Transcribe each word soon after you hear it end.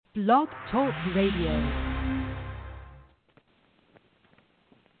Blog Talk Radio.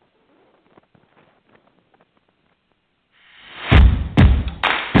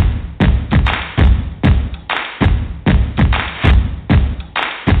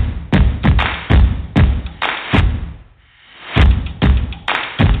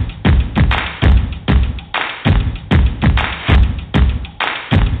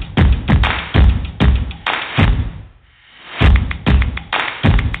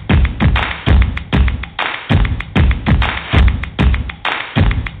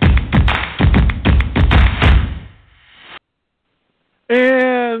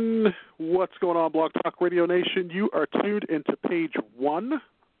 What's going on, Blog Talk Radio Nation? You are tuned into page 1.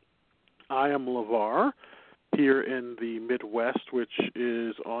 I am Levar here in the Midwest, which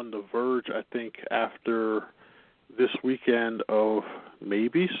is on the verge, I think, after this weekend of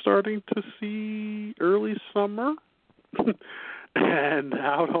maybe starting to see early summer. And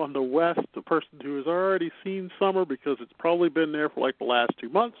out on the west, the person who has already seen summer because it's probably been there for like the last 2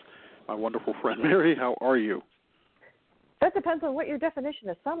 months, my wonderful friend Mary. How are you? That depends on what your definition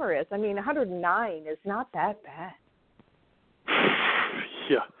of summer is. I mean, 109 is not that bad.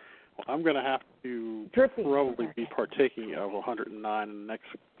 Yeah. Well, I'm going to have to probably be partaking of 109 in the next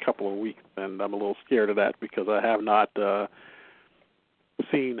couple of weeks, and I'm a little scared of that because I have not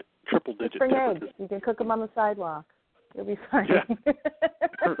seen triple-digit temperatures. Eggs. You can cook them on the sidewalk. You'll be fine.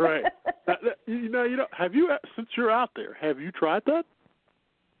 Yeah. Right. You know, have you, since you're out there, have you tried that?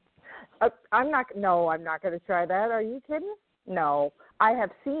 I'm not going to try that. Are you kidding? No. I have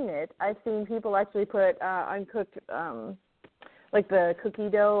seen it. I've seen people actually put uncooked, like the cookie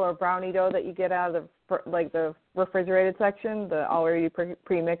dough or brownie dough that you get out of the refrigerated section, the already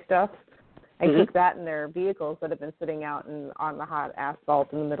pre-mixed stuff, and cook that in their vehicles that have been sitting out on the hot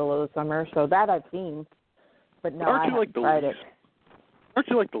asphalt in the middle of the summer. So that I've seen, but no, I haven't tried it. Aren't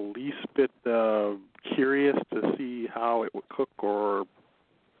you like the least bit curious to see how it would cook or...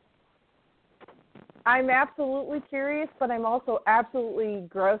 I'm absolutely curious, but I'm also absolutely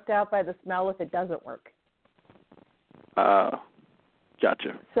grossed out by the smell if it doesn't work.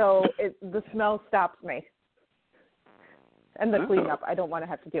 Gotcha. So the smell stops me. And the cleanup. I don't want to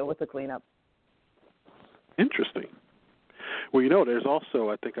have to deal with the cleanup. Interesting. Well, there's also,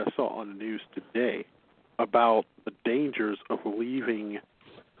 I think I saw on the news today, about the dangers of leaving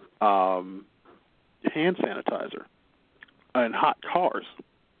hand sanitizer in hot cars.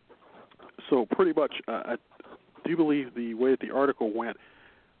 So pretty much, I do believe the way that the article went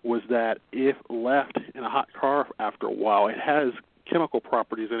was that if left in a hot car after a while, it has chemical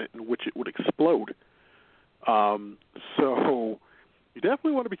properties in it in which it would explode. So you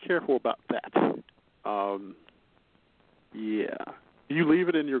definitely want to be careful about that. Yeah. Do you leave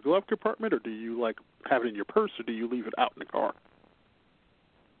it in your glove compartment, or do you have it in your purse, or do you leave it out in the car?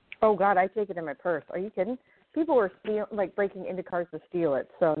 Oh God, I take it in my purse. Are you kidding? People were breaking into cars to steal it.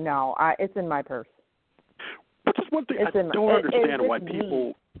 So no, it's in my purse. Which is one thing I don't understand why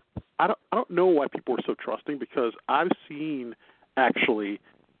people. I don't know why people are so trusting, because I've seen actually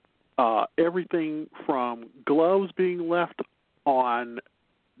everything from gloves being left on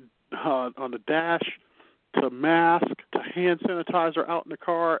the dash to mask to hand sanitizer out in the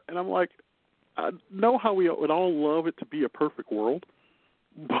car, and I'm like, I know how we would all love it to be a perfect world,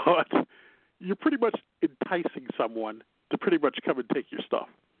 but you're pretty much enticing someone to pretty much come and take your stuff.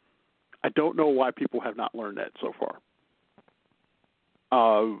 I don't know why people have not learned that so far.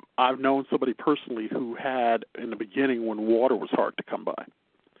 I've known somebody personally who had, in the beginning when water was hard to come by,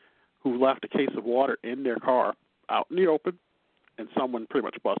 who left a case of water in their car out in the open, and someone pretty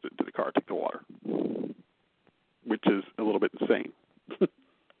much busted into the car to take the water, which is a little bit insane.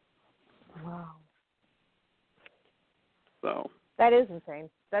 Wow. So. That is insane.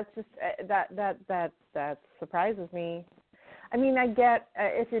 That's just that surprises me. I mean, I get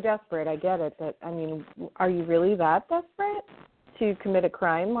if you're desperate, I get it. But I mean, are you really that desperate to commit a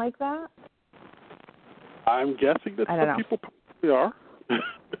crime like that? I'm guessing that some people probably are.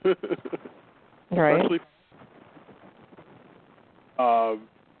 Right. Especially,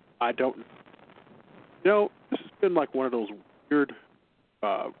 I don't. This has been like one of those weird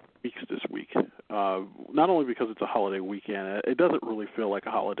weeks this week. Not only because it's a holiday weekend, it doesn't really feel like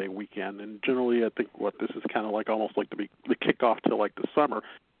a holiday weekend. And generally, I think this is kind of like almost like the kickoff to like the summer.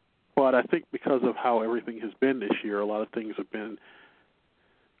 But I think because of how everything has been this year, a lot of things have been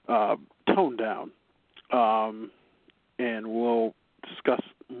toned down. And we'll discuss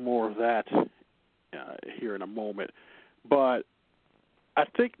more of that here in a moment. But I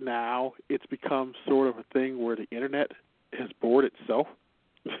think now it's become sort of a thing where the internet has bored itself.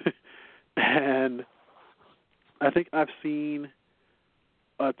 And I think I've seen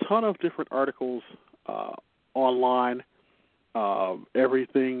a ton of different articles online.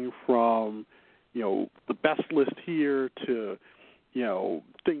 Everything from, the best list here to,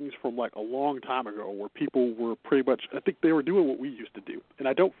 things from like a long time ago where people were pretty much, I think they were doing what we used to do. And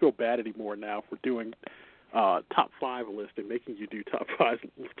I don't feel bad anymore now for doing top 5 list and making you do top five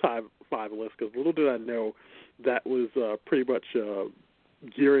lists, because little did I know that was pretty much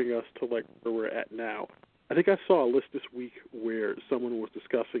gearing us to like where we're at now. I think I saw a list this week where someone was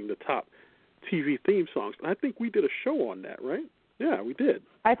discussing the top TV theme songs, and I think we did a show on that, right? Yeah, we did.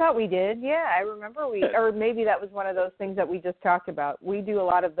 I thought we did. Yeah, I remember or maybe that was one of those things that we just talked about. We do a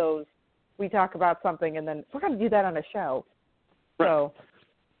lot of those. We talk about something, and then we're going to do that on a show. Right.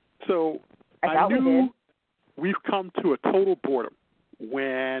 So I knew we've come to a total boredom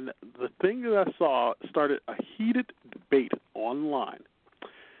when the thing that I saw started a heated debate online.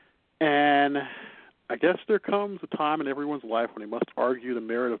 And I guess there comes a time in everyone's life when they must argue the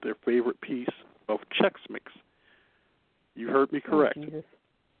merit of their favorite piece of Chex Mix. You heard me correct. Oh,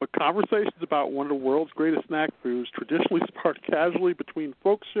 but conversations about one of the world's greatest snack foods traditionally spark casually between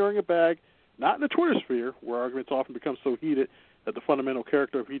folks sharing a bag, not in the Twitter sphere, where arguments often become so heated that the fundamental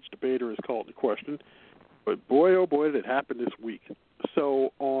character of each debater is called into question. But boy, oh boy, did it happen this week.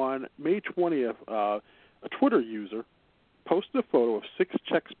 So on May 20th, a Twitter user posted a photo of 6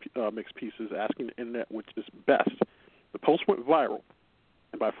 Chex Mix pieces asking the internet which is best. The post went viral,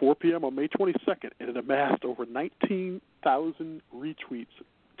 and by 4 p.m. on May 22nd, it had amassed over 19,000 retweets,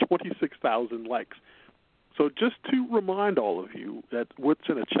 26,000 likes. So just to remind all of you that what's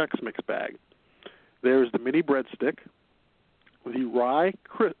in a Chex Mix bag, there's the mini breadstick, the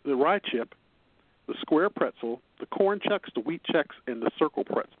rye chip, the square pretzel, the corn Chex, the wheat Chex, and the circle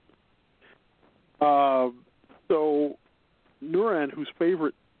pretzel. So Nuran, whose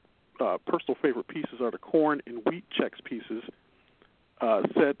personal favorite pieces are the corn and wheat Chex pieces,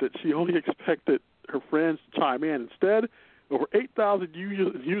 said that she only expected her friends to chime in. Instead, over 8,000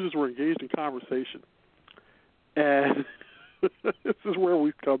 users were engaged in conversation. And this is where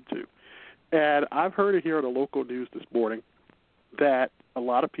we've come to. And I've heard it here on the local news this morning that a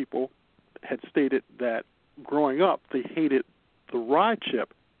lot of people had stated that growing up they hated the rye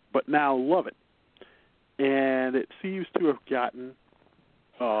chip, but now love it. And it seems to have gotten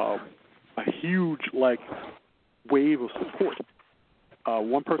a huge wave of support.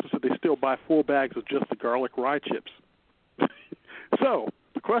 One person said they still buy full bags of just the garlic rye chips. So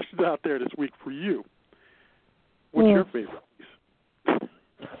the question's out there this week for you. What's your favorite piece?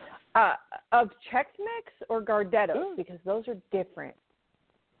 Of Chex Mix or Gardettos? Because those are different.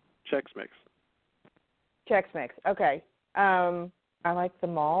 Chex Mix. Chex Mix. Okay. I like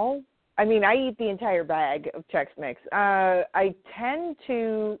them all. I mean, I eat the entire bag of Chex Mix. I tend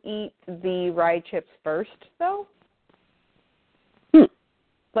to eat the rye chips first, though.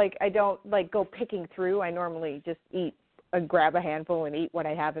 I don't go picking through. I normally just grab a handful and eat what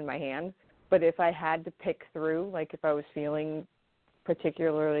I have in my hand. But if I had to pick through, if I was feeling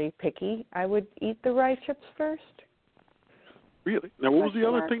particularly picky, I would eat the rye chips first. Really? Now, what was the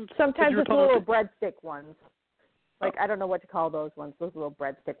other thing? Sometimes it's the little breadstick ones. I don't know what to call those ones. Those little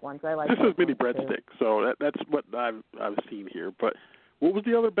breadstick ones. I like. This is mini breadstick, so that's what I've seen here. But what was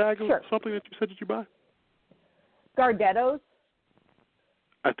the other bag of something that you said that you buy? Gardettos.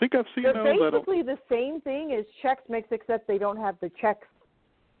 I think I've seen those. They're basically the same thing as Chex Mix, except they don't have the Chex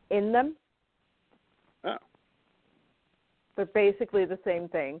in them. Oh. They're basically the same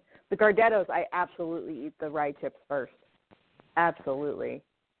thing. The Gardettos, I absolutely eat the rye chips first. Absolutely.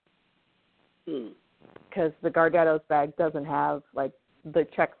 Because the Gardettos bag doesn't have the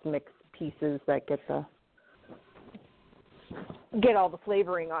Chex Mix pieces that get all the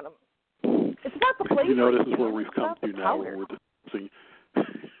flavoring on them. It's not the flavoring. This is where we've come to now when we're discussing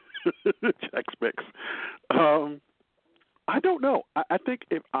Chex Mix. I don't know. I think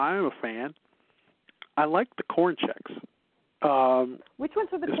if I'm a fan, I like the corn Chex. Which ones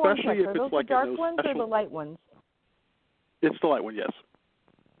are the corn Chex? Are those the dark ones or the light ones? It's the light one, yes.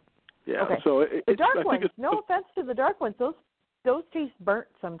 Yeah. Okay. So the dark ones. No offense to the dark ones. Those taste burnt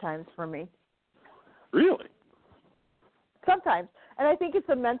sometimes for me. Really? Sometimes, and I think it's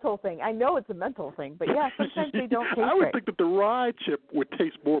a mental thing. I know it's a mental thing, but yeah, sometimes they don't taste I would right. think that the rye chip would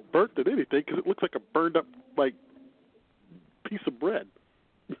taste more burnt than anything because it looks like a burned up piece of bread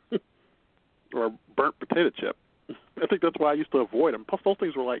or a burnt potato chip. I think that's why I used to avoid them. Plus, those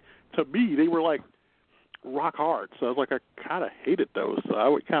things were to me, they were rock hard. So I was I kind of hated those. So I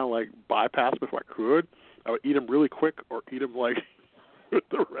would kind of bypass them if I could. I would eat them really quick or eat them with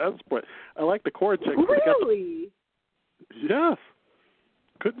the rest. But I like the corn Chex. Really? Yes.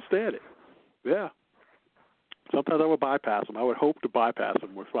 Couldn't stand it. Yeah. Sometimes I would bypass them. I would hope to bypass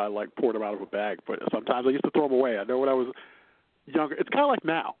them if I poured them out of a bag. But sometimes I used to throw them away. I know when I was younger. It's kind of like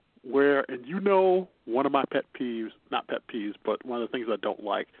now, where one of my pet peeves, not pet peeves, but one of the things I don't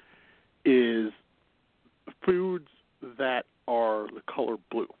like is foods that are the color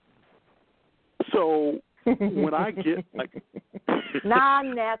blue. So when I get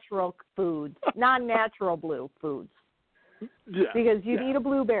non-natural foods, non-natural blue foods. Yeah. Because you'd eat a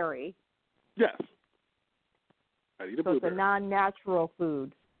blueberry. Yes. I'd eat a blueberry. So it's a non-natural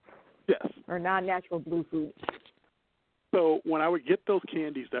food. Yes. Or non-natural blue food. So when I would get those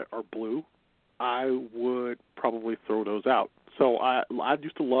candies that are blue, I would probably throw those out. So I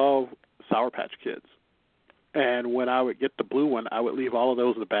used to love Sour Patch Kids. And when I would get the blue one, I would leave all of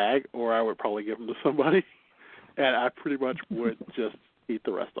those in the bag, or I would probably give them to somebody. And I pretty much would just eat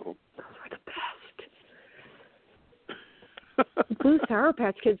the rest of them. Those are the best. Blue Sour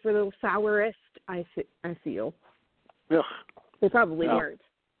Patch Kids were the sourest, I feel. Ugh. They probably weren't.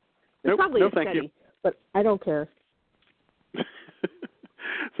 They're Nope, probably no, aesthetic, thank you. But I don't care.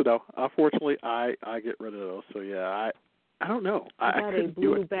 So no, unfortunately, I get rid of those. So yeah, I don't know. I got a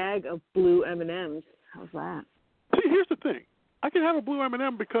blue bag of blue M&Ms. How's that? See, here's the thing. I can have a blue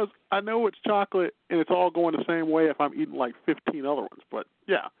M&M because I know it's chocolate and it's all going the same way if I'm eating 15 other ones. But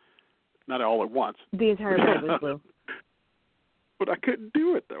yeah, not all at once. The entire bag was blue. But I couldn't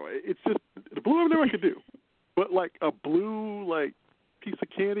do it though. It's just the blue M&M I could do, but a blue piece of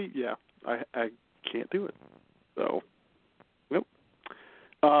candy, yeah, I can't do it. So, nope.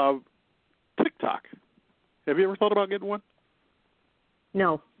 TikTok. Have you ever thought about getting one?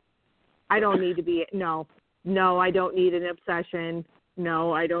 No. I don't need to be, no, I don't need an obsession.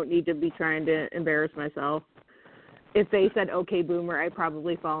 No, I don't need to be trying to embarrass myself. If they said, okay, boomer, I'd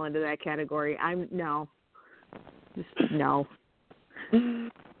probably fall into that category. No.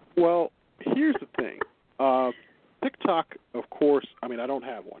 Well, here's the thing. TikTok, of course, I don't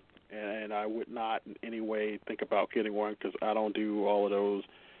have one. And I would not in any way think about getting one because I don't do all of those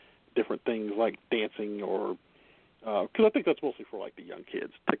different things like dancing or because I think that's mostly for the young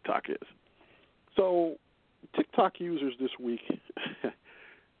kids. TikTok is. So TikTok users this week,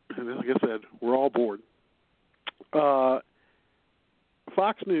 and like I said, we're all bored. Fox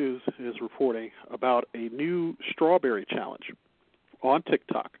News is reporting about a new strawberry challenge on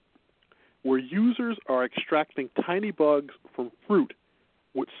TikTok where users are extracting tiny bugs from fruit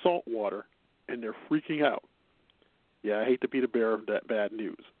with salt water, and they're freaking out. Yeah, I hate to be the bearer of that bad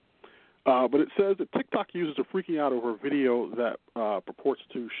news. But it says that TikTok users are freaking out over a video that purports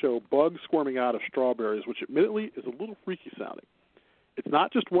to show bugs squirming out of strawberries, which admittedly is a little freaky sounding. It's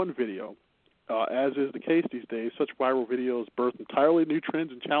not just one video. As is the case these days, such viral videos birth entirely new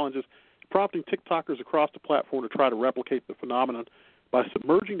trends and challenges, prompting TikTokers across the platform to try to replicate the phenomenon by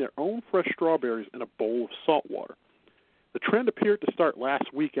submerging their own fresh strawberries in a bowl of salt water. The trend appeared to start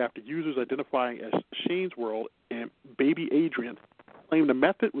last week after users identifying as Shane's World and Baby Adrian claimed the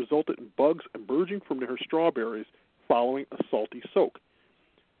method resulted in bugs emerging from their strawberries following a salty soak.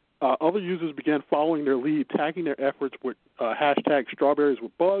 Other users began following their lead, tagging their efforts with hashtag strawberries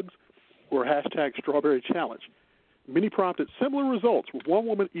with bugs or hashtag strawberry challenge. Many prompted similar results, with one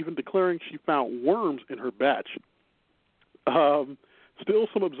woman even declaring she found worms in her batch. Still,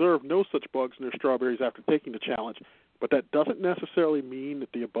 some observed no such bugs in their strawberries after taking the challenge, but that doesn't necessarily mean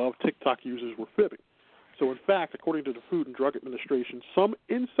that the above TikTok users were fibbing. So, in fact, according to the Food and Drug Administration, some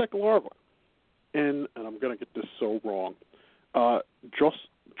insect larvae, and I'm going to get this so wrong,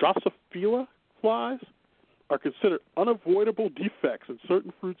 Drosophila flies are considered unavoidable defects in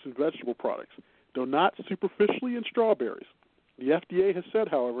certain fruits and vegetable products, though not superficially in strawberries. The FDA has said,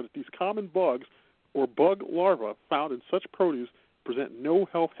 however, that these common bugs or bug larvae found in such produce present no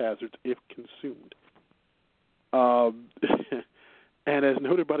health hazards if consumed. And as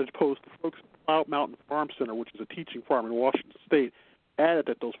noted by the Post, the folks at Cloud Mountain Farm Center, which is a teaching farm in Washington State, added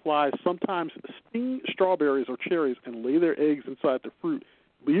that those flies sometimes sting strawberries or cherries and lay their eggs inside the fruit,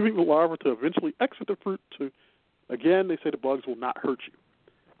 leaving the larvae to eventually exit the fruit to, again, they say the bugs will not hurt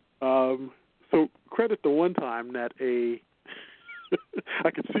you. So credit the one time that I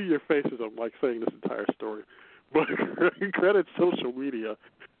can see your faces, I'm saying this entire story, but credit social media.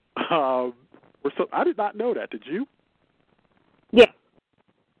 I did not know that, did you? Yeah.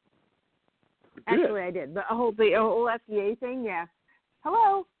 Good. Actually, I did. The whole FDA thing, yeah.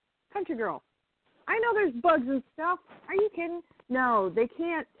 Hello, country girl. I know there's bugs and stuff. Are you kidding? No, they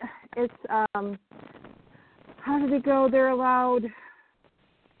can't. It's, how did it go? They're allowed,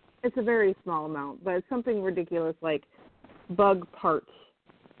 it's a very small amount, but it's something ridiculous like bug parts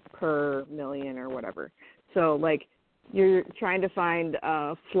per million or whatever. So, you're trying to find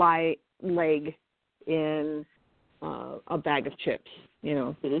a fly leg in a bag of chips. You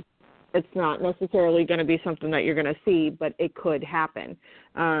know, Mm-hmm. It's not necessarily going to be something that you're going to see, but it could happen.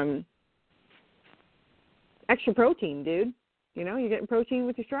 Extra protein, dude. You know, you're getting protein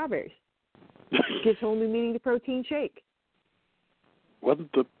with your strawberries. Gives whole new meaning to protein shake.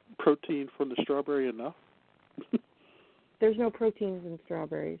 Wasn't the protein from the strawberry enough? There's no proteins in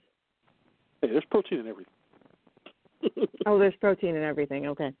strawberries. Hey, there's protein in everything. Oh, there's protein in everything.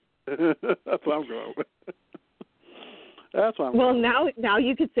 Okay. That's what I'm going with. That's what I'm Well, going with. now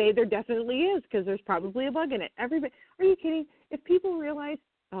you could say there definitely is because there's probably a bug in it. Everybody, are you kidding? If people realize,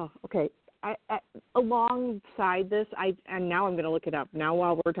 oh, okay. Alongside this, and now I'm going to look it up. Now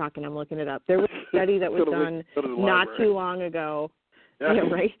while we're talking, I'm looking it up. There was a study that was done not too long ago. Yeah,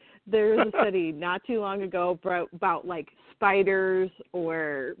 right. There was a study not too long ago about like spiders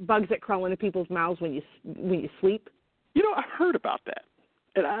or bugs that crawl into people's mouths when you sleep. You know, I've heard about that,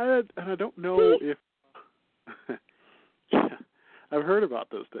 and I don't know if I've heard about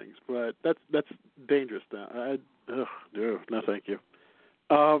those things, but that's dangerous. Now, no, thank you.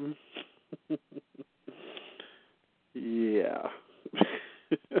 Yeah,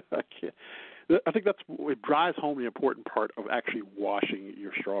 I can't. I think it drives home the important part of actually washing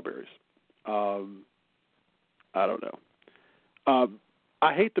your strawberries. I don't know.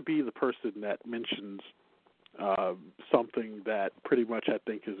 I hate to be the person that mentions something that pretty much I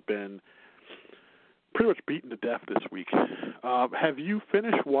think has been pretty much beaten to death this week. Have you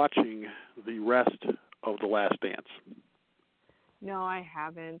finished watching the rest of The Last Dance? No, I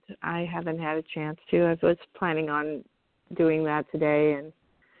haven't. I haven't had a chance to. I was planning on doing that today and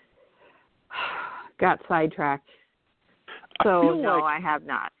got sidetracked. So, no, I have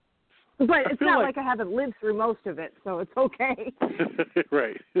not. But it's not like I haven't lived through most of it, so it's okay.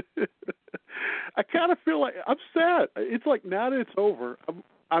 Right. I kind of feel like I'm sad. It's like now that it's over,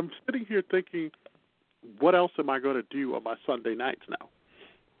 I'm sitting here thinking, what else am I going to do on my Sunday nights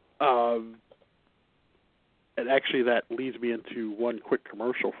now? And actually, that leads me into one quick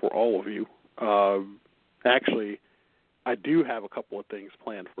commercial for all of you. Actually, I do have a couple of things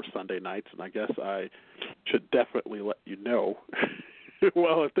planned for Sunday nights, and I guess I should definitely let you know.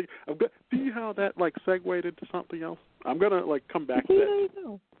 Well, see how that segued into something else? I'm gonna come back to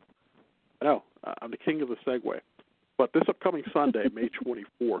that. No, I'm the king of the segue. But this upcoming Sunday, May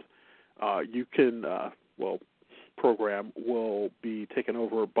 24th, you can program will be taken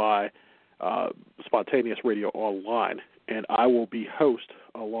over by Spontaneous Radio Online, and I will be host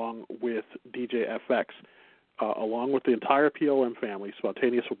along with DJ FX, along with the entire PLM family.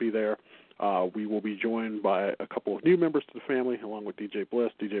 Spontaneous will be there. We will be joined by a couple of new members to the family, along with DJ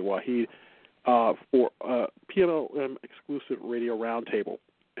Bliss, DJ Wahid, for a PLM exclusive radio roundtable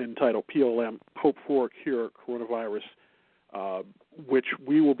entitled PLM Hope for a Cure Coronavirus, which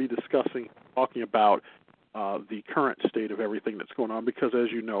we will be talking about the current state of everything that's going on, because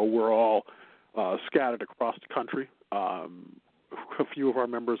as you know, we're all scattered across the country. A few of our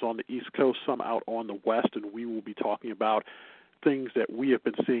members on the East Coast, some out on the West, and we will be talking about things that we have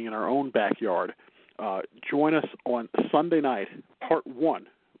been seeing in our own backyard. Join us on Sunday night, part 1,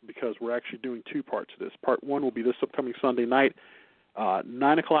 because we're actually doing 2 parts of this. Part 1 will be this upcoming Sunday night,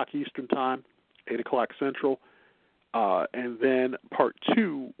 9 o'clock Eastern Time, 8 o'clock Central. And then part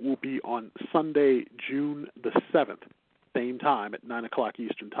 2 will be on Sunday, June the 7th, same time at 9 o'clock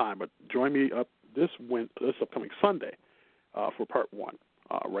Eastern Time. But join me up this upcoming Sunday for part 1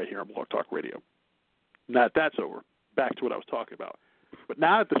 right here on Blog Talk Radio. Now that that's over, back to what I was talking about. But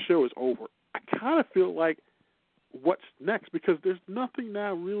now that the show is over, I kind of feel like what's next, because there's nothing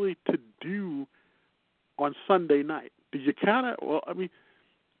now really to do on Sunday night. Do you kind of, do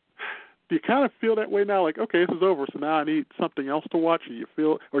you kind of feel that way now? Like, okay, this is over, so now I need something else to watch. Do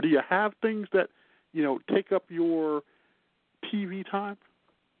you have things that, take up your TV time?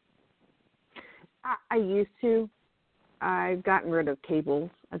 I used to. I've gotten rid of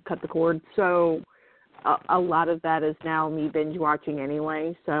cables. I've cut the cord. So a lot of that is now me binge watching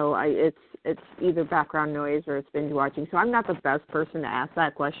anyway. So it's either background noise or it's binge watching. So I'm not the best person to ask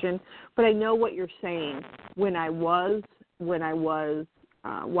that question, but I know what you're saying. When I was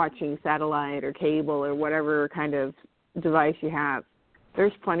watching satellite or cable or whatever kind of device you have,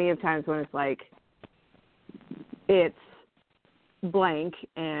 there's plenty of times when it's like it's blank,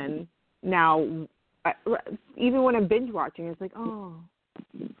 and now even when I'm binge watching, it's like, oh,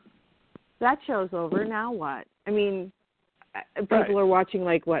 that show's over, now what? I mean, people are watching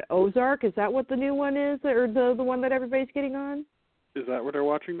Ozark? Is that what the new one is, or the one that everybody's getting on? Is that what they're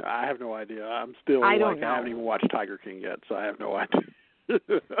watching? I have no idea. I'm still I haven't even watched Tiger King yet, so I have no idea.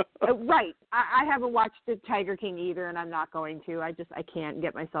 Right. I haven't watched the Tiger King either, and I'm not going to. I can't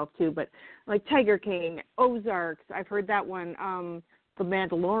get myself to. But like Tiger King, Ozarks, I've heard that one. The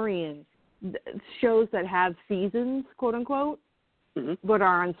Mandalorian, shows that have seasons, quote unquote, but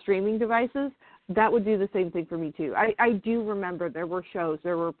are on streaming devices. That would do the same thing for me too. I do remember there were shows.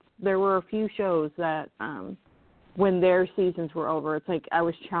 There were a few shows that when their seasons were over, it's like I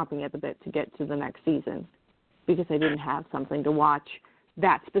was chomping at the bit to get to the next season because I didn't have something to watch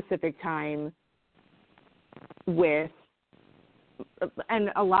that specific time with.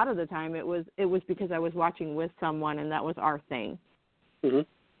 And a lot of the time it was because I was watching with someone and that was our thing. Mm-hmm.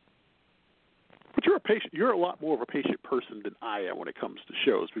 But you're a lot more of a patient person than I am when it comes to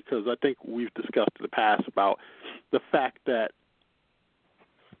shows, because I think we've discussed in the past about the fact that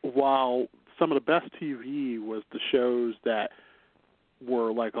while some of the best TV was the shows that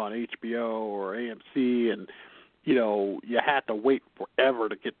were like on HBO or AMC, and you had to wait forever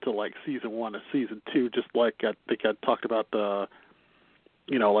to get to like season 1 or season 2, just like I think I talked about the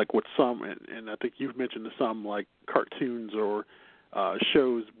like with some, and I think you've mentioned some like cartoons or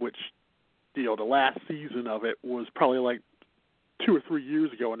shows which the last season of it was probably like 2 or 3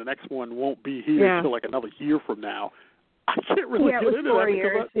 years ago, and the next one won't be here until like another year from now. I can't really get into that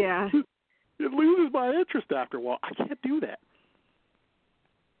years, because it loses my interest after a while. I can't do that.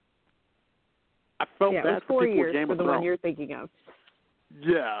 I felt bad for it was 4 people years with Game for of the Thrones. one you're thinking of.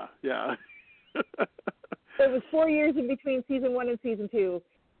 Yeah. So it was 4 years in between season 1 and season 2,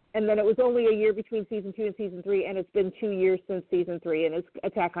 and then it was only a year between season 2 and season 3, and it's been 2 years since season 3, and it's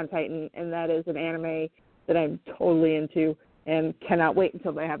Attack on Titan, and that is an anime that I'm totally into and cannot wait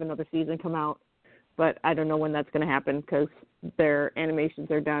until they have another season come out. But I don't know when that's going to happen because their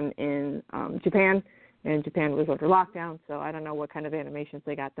animations are done in Japan, and Japan was under lockdown, so I don't know what kind of animations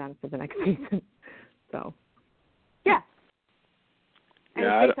they got done for the next season. So, yeah. And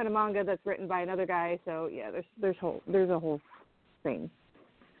it's based on a manga that's written by another guy, so yeah, there's a whole thing.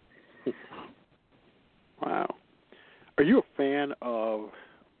 Wow. Are you a fan of,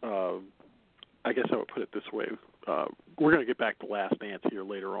 I guess I would put it this way, we're going to get back to Last Dance here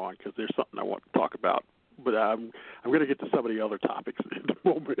later on because there's something I want to talk about, but I'm going to get to some of the other topics in a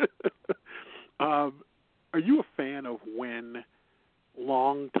moment. Are you a fan of when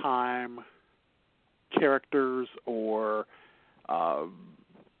long-time characters or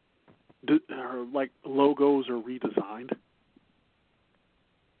like logos are redesigned?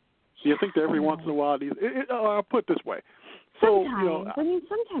 Do you think that every once in a while I'll put it this way. So, sometimes.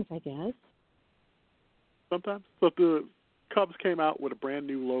 Sometimes, I guess. Sometimes? So if the Cubs came out with a brand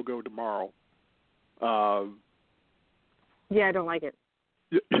new logo tomorrow. Yeah, I don't like it.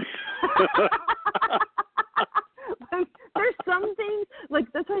 There's some things,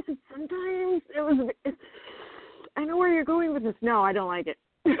 like that's why I said sometimes I know where you're going with this. No, I don't like it.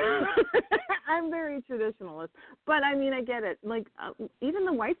 I'm very traditionalist, but I mean, I get it. Like even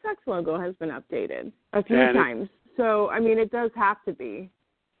the White Sox logo has been updated a few times, so I mean, it does have to be.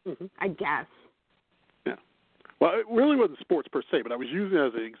 I guess. Yeah. Well, it really wasn't sports per se, but I was using it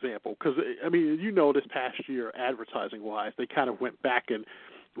as an example because I mean, this past year, advertising-wise, they kind of went back and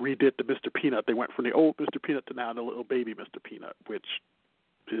redid the Mr. Peanut. They went from the old Mr. Peanut to now the little baby Mr. Peanut, which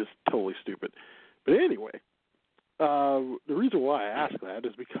is totally stupid. But anyway. The reason why I ask that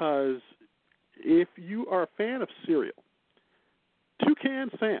is because if you are a fan of cereal, Toucan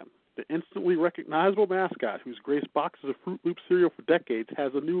Sam, the instantly recognizable mascot who's graced boxes of Fruit Loop cereal for decades,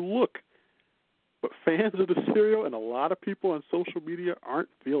 has a new look. But fans of the cereal and a lot of people on social media aren't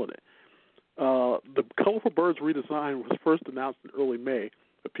feeling it. The Colorful Birds redesign was first announced in early May,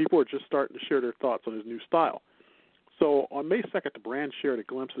 but people are just starting to share their thoughts on his new style. So on May 2nd, the brand shared a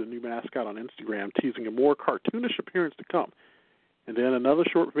glimpse of the new mascot on Instagram, teasing a more cartoonish appearance to come. And then another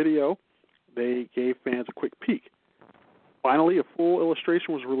short video, they gave fans a quick peek. Finally, a full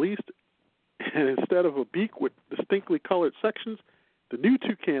illustration was released, and instead of a beak with distinctly colored sections, the new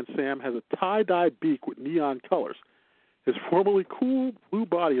Toucan Sam has a tie-dye beak with neon colors. His formerly cool blue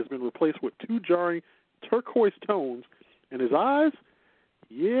body has been replaced with 2 jarring turquoise tones, and his eyes,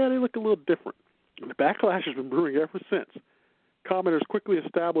 they look a little different. The backlash has been brewing ever since. Commenters quickly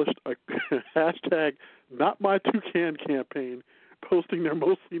established a hashtag #NotMyToucan campaign, posting their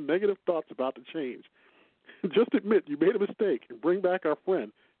mostly negative thoughts about the change. Just admit you made a mistake and bring back our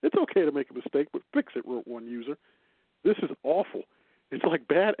friend. It's okay to make a mistake, but fix it, wrote one user. This is awful. It's like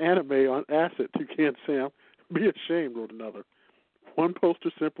bad anime on acid, Toucan Sam. Be ashamed, wrote another. One poster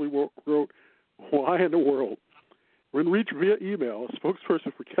simply wrote, why in the world? When reached via email, a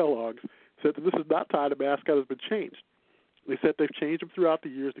spokesperson for Kellogg's said that this is not time the mascot has been changed. They said they've changed him throughout the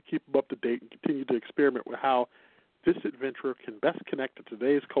years to keep him up to date and continue to experiment with how this adventurer can best connect to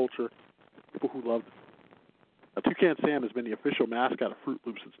today's culture, people who love it. Toucan Sam has been the official mascot of Fruit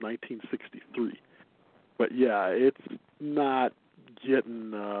Loops since 1963. But, yeah, it's not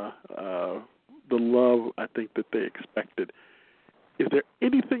getting the love I think that they expected. Is there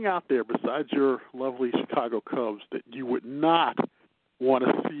anything out there besides your lovely Chicago Cubs that you would not want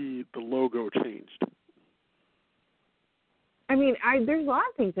to see the logo changed? I mean, there's a lot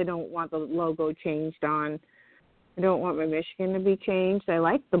of things I don't want the logo changed on. I don't want my Michigan to be changed. I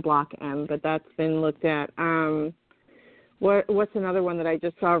like the block M, but that's been looked at. What's another one that I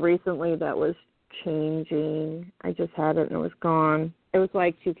just saw recently that was changing? I just had it and it was gone. It was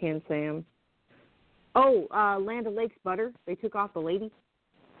like Toucan Sam. Oh, Land O'Lakes Butter. They took off the lady.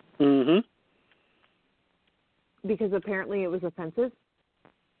 Mm-hmm. Because apparently it was offensive,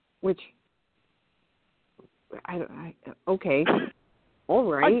 which okay,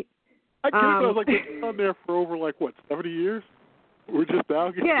 all right. I guess I was like, it's been on there for over 70 years. We're just now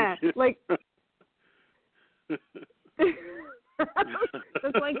getting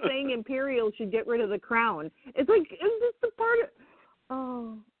That's like saying Imperial should get rid of the crown. It's like, is this the part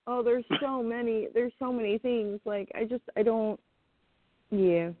of, there's so many things. Like, I don't know.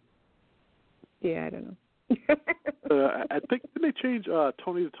 I think, didn't they change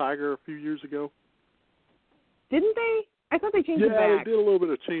Tony the Tiger a few years ago? Didn't they? I thought they changed it back. Yeah, they did a little bit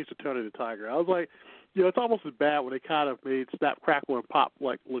of change to Tony the Tiger. I was like, it's almost as bad when they kind of made Snap, Crackle, and Pop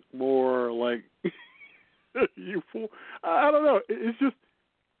look more like you fool. I don't know. It's just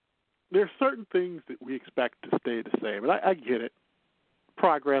there are certain things that we expect to stay the same, and I get it.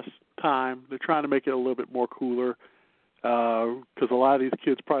 Progress, time. They're trying to make it a little bit more cooler because a lot of these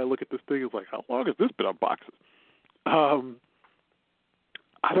kids probably look at this thing as like, how long has this been on boxes? I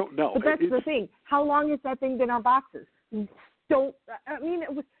don't know. But that's the thing. How long has that thing been on boxes? So, I mean,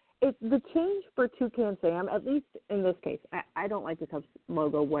 it's the change for Toucan Sam, at least in this case. I don't like the Cubs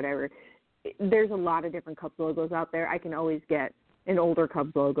logo, whatever. There's a lot of different Cubs logos out there. I can always get an older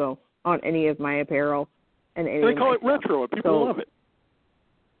Cubs logo on any of my apparel. And they call it retro, and people love it.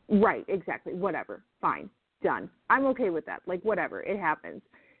 Right, exactly. Whatever. Fine. Done. I'm okay with that. Like, whatever. It happens.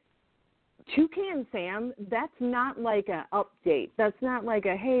 Toucan Sam, that's not like an update. That's not like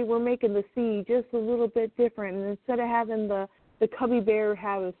hey, we're making the C just a little bit different. And instead of having the Cubby Bear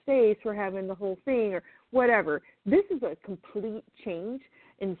have a face, we're having the whole thing or whatever. This is a complete change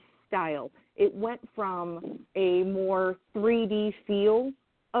in style. It went from a more 3D feel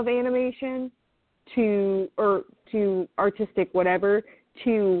of animation to artistic whatever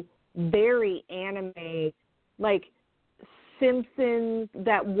to very anime, like Simpsons,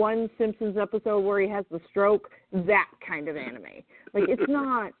 that one Simpsons episode where he has the stroke, that kind of anime. Like it's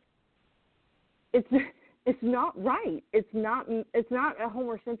not right. It's not a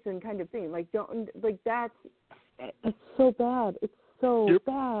Homer Simpson kind of thing. Like it's so bad. It's so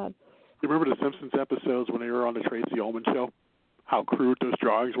bad. You remember the Simpsons episodes when they were on the Tracy Ullman show? How crude those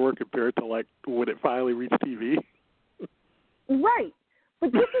drawings were compared to when it finally reached TV? Right.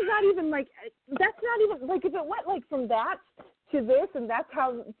 But this is not even that's not even if it went from that to this and that's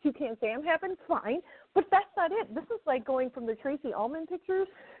how Toucan Sam happened, fine. But that's not it. This is like going from the Tracy Ullman pictures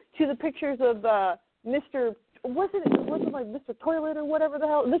to the pictures of Mr. Wasn't like Mr. Toilet or whatever the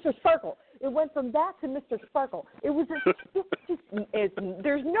hell, Mr. Sparkle. It went from that to Mr. Sparkle. It was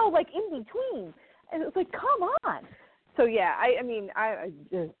there's no in between. And it's like, come on. So yeah, I mean,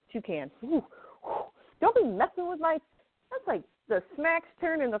 Toucan. Don't be messing with that's like the Smacks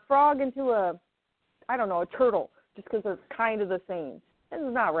turning the frog into a turtle just because they're kind of the same. This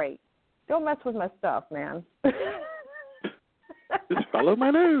is not right. Don't mess with my stuff, man. Just follow my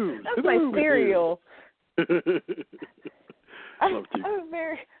nose. That's my cereal. I'm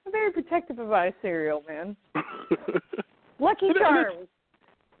very protective of my cereal, man. Lucky Charms.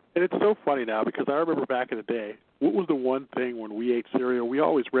 And it's so funny now because I remember back in the day, what was the one thing when we ate cereal? We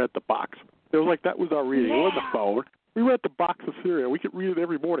always read the box. It was like that was our reading. Yeah. It wasn't the phone. We read the box of cereal. We could read it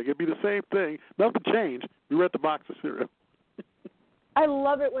every morning. It'd be the same thing. Nothing changed. We read the box of cereal. I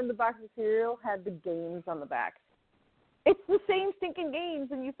love it when the box of cereal had the games on the back. It's the same stinking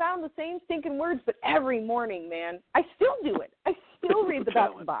games, and you found the same stinking words, but every morning, man. I still do it. I still read the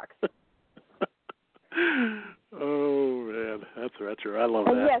back of the box. Oh, man. That's retro. I love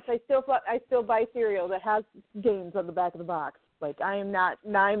that. And yes, I still buy cereal that has games on the back of the box. I'm not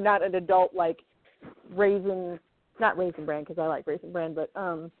an adult not Raisin Bran because I like Raisin Bran, but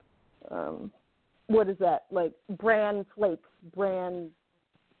what is that? Bran Flakes, Bran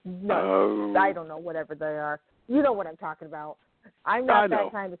nuts. I don't know, whatever they are. You know what I'm talking about. I'm not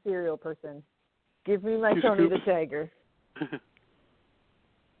that kind of cereal person. Give me my Tony the Tiger.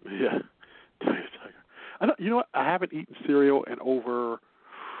 Yeah, Tony the Tiger. You know what? I haven't eaten cereal in over.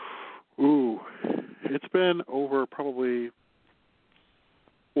 It's been over probably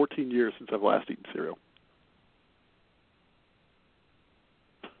 14 years since I've last eaten cereal.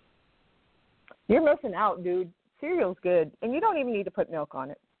 You're missing out, dude. Cereal's good, and you don't even need to put milk on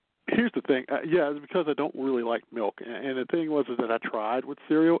it. Here's the thing. It's because I don't really like milk, and the thing was is that I tried with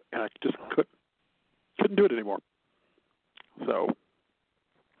cereal, and I just couldn't do it anymore. So,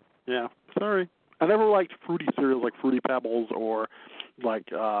 yeah, sorry. I never liked fruity cereals like Fruity Pebbles or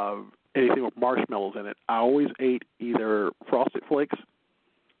like anything with marshmallows in it. I always ate either Frosted Flakes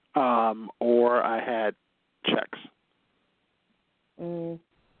or I had Chex.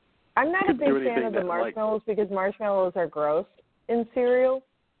 I'm not a big fan of the marshmallows because marshmallows are gross in cereal.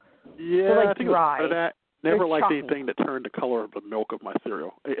 Yeah, they're like I think dry. it was that. Never liked chalky. anything that turned the color of the milk of my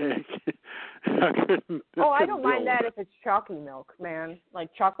cereal. I don't mind that if it's chalky milk, man.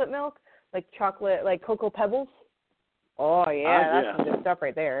 Like chocolate milk, like chocolate, like Cocoa Pebbles. Oh, yeah, that's some good stuff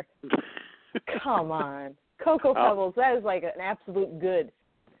right there. Come on. Cocoa Pebbles, that is like an absolute good.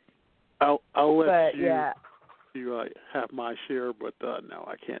 I'll let you have my share, but no,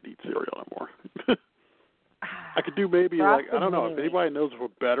 I can't eat cereal anymore. I could do maybe I don't know if anybody knows of a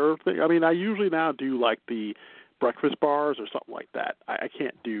better thing. I mean, I usually now do like the breakfast bars or something like that. I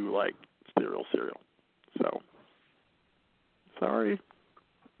can't do like cereal. So, sorry.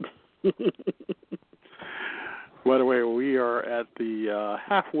 By the way, we are at the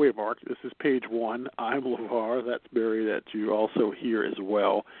halfway mark. This is page 1. I'm Levar. That's Barry that you also hear as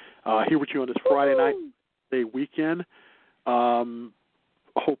well. Here with you on this Friday night, weekend.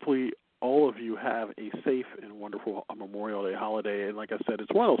 Hopefully all of you have a safe and wonderful Memorial Day holiday. And like I said,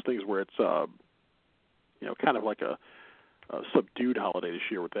 it's one of those things where it's, kind of like a subdued holiday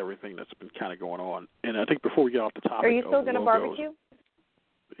this year with everything that's been kind of going on. And I think before we get off the topic, are you still going to barbecue?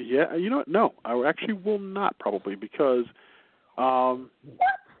 Yeah, you know what? No, I actually will not probably because, because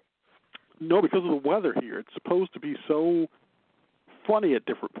of the weather here. It's supposed to be so funny at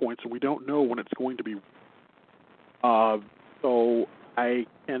different points, and we don't know when it's going to be. So I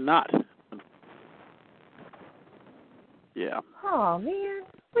cannot. Yeah. Oh, man.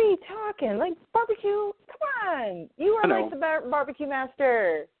 What are you talking? Like, barbecue? Come on. You are like the barbecue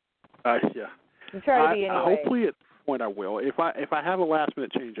master. Yeah. You try to be anyway. Hopefully at some point I will. If I have a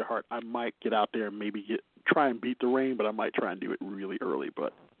last-minute change of heart, I might get out there and maybe try and beat the rain, but I might try and do it really early,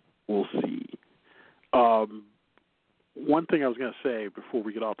 but we'll see. One thing I was going to say before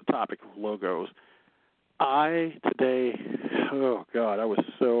we get off the topic of logos, I was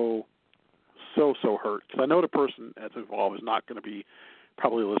so hurt because I know the person that's involved is not going to be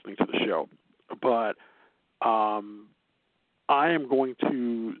probably listening to the show, but I am going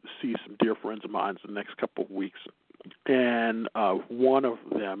to see some dear friends of mine in the next couple of weeks, and one of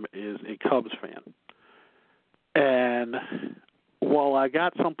them is a Cubs fan. And while I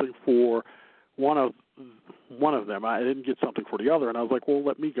got something for one of them, I didn't get something for the other, and I was like, well,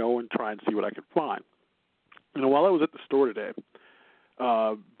 let me go and try and see what I could find. And while I was at the store today,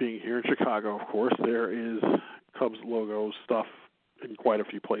 being here in Chicago, of course, there is Cubs logo stuff in quite a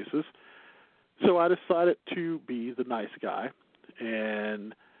few places. So I decided to be the nice guy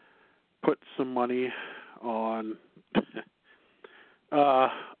and put some money on a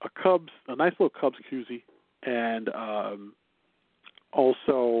nice little Cubs koozie, and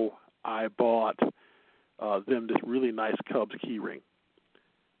also I bought them this really nice Cubs key ring.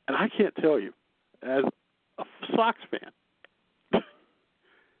 And I can't tell you, as a Sox fan,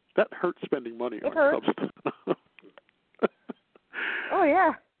 that hurts spending money on Cubs stuff. Oh,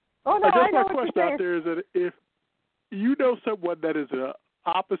 yeah. Oh, no, I know my question out there is that if you know someone that is an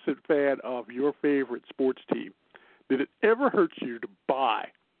opposite fan of your favorite sports team, did it ever hurt you to buy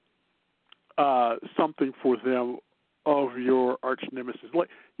something for them of your arch nemesis? Like,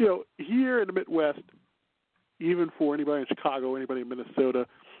 here in the Midwest, even for anybody in Chicago, anybody in Minnesota,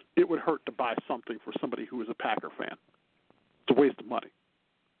 it would hurt to buy something for somebody who is a Packer fan. It's a waste of money.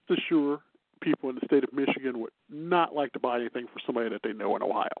 For sure, people in the state of Michigan would not like to buy anything for somebody that they know in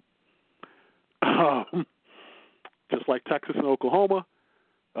Ohio. Just like Texas and Oklahoma,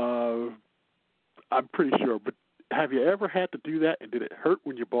 I'm pretty sure. But have you ever had to do that, and did it hurt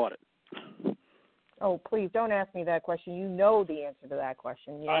when you bought it? Oh, please don't ask me that question. You know the answer to that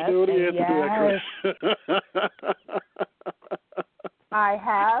question. Yes, I know the answer to that question. I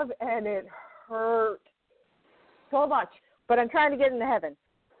have, and it hurt so much. But I'm trying to get into heaven.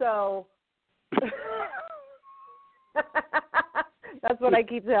 So that's what I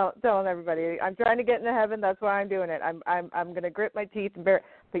keep telling everybody. I'm trying to get into heaven. That's why I'm doing it. I'm going to grit my teeth and bear it.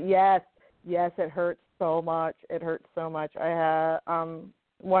 But yes, it hurts so much. It hurts so much. I have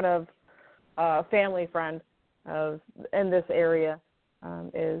one of family friend in this area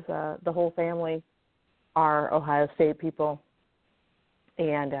is the whole family are Ohio State people.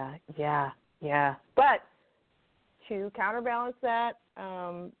 And, yeah. But to counterbalance that,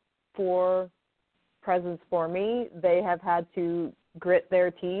 for presents for me, they have had to grit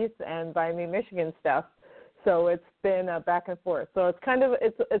their teeth and buy me Michigan stuff. So it's been a back and forth. So it's kind of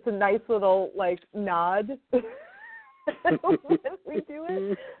it's a nice little like nod when we do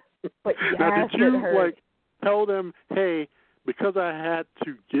it. But yes, now, did you it hurts. like tell them, hey, because I had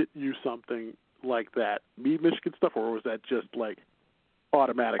to get you something like that, me Michigan stuff, or was that just like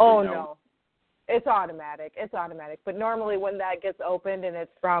automatically? Oh no, it's automatic. It's automatic. But normally when that gets opened and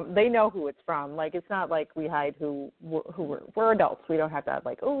it's from, they know who it's from. Like it's not like we hide who we're adults. We don't have to have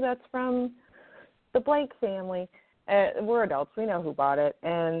like, oh, that's from the Blake family. We're adults. We know who bought it,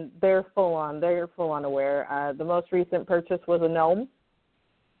 and they're full on aware. The most recent purchase was a gnome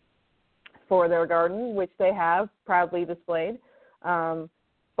for their garden, which they have proudly displayed.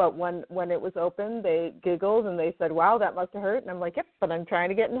 But when it was open, they giggled and they said, "Wow, that must have hurt." And I'm like, "Yep, but I'm trying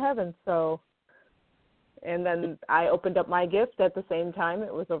to get in heaven." So, and then I opened up my gift at the same time.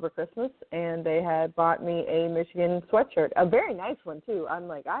 It was over Christmas, and they had bought me a Michigan sweatshirt, a very nice one too. I'm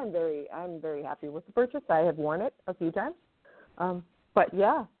very happy with the purchase. I have worn it a few times, but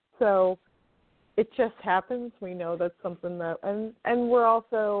yeah. So it just happens. We know that's something that, and we're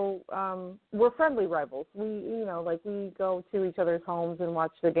also we're friendly rivals. We we go to each other's homes and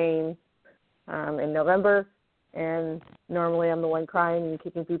watch the game in November, and normally I'm the one crying and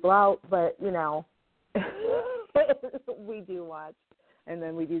kicking people out, but we do watch, and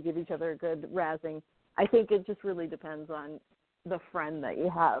then we do give each other a good razzing. I think it just really depends on the friend that you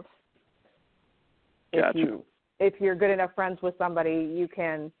have. Gotcha. If you're good enough friends with somebody, you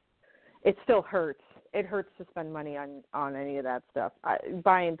can. It still hurts. It hurts to spend money on any of that stuff.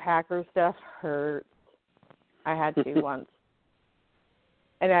 Buying Packers stuff hurts. I had to once.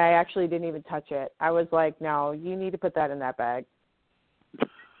 And I actually didn't even touch it. I was like, no, you need to put that in that bag.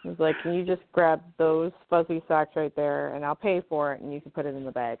 I was like, can you just grab those fuzzy socks right there, and I'll pay for it, and you can put it in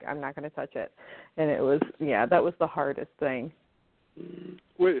the bag. I'm not going to touch it. And it was, that was the hardest thing.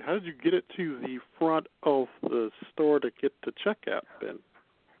 Wait, how did you get it to the front of the store to get to checkout then?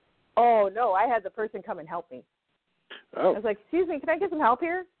 Oh, no, I had the person come and help me. Oh. I was like, excuse me, can I get some help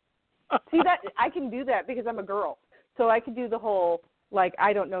here? See, that I can do that because I'm a girl. So I can do the whole, like,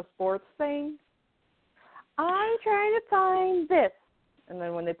 I don't know sports thing. I'm trying to find this. And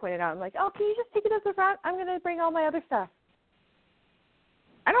then when they point it out, I'm like, oh, can you just take it to the front? I'm going to bring all my other stuff.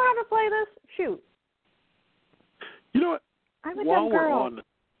 I don't have to play this. Shoot. You know what? I'm a While dumb girl. we're on,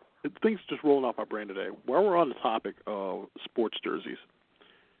 things just rolling off my brain today. While we're on the topic of sports jerseys,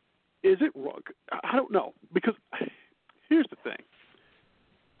 is it wrong? I don't know, because here's the thing.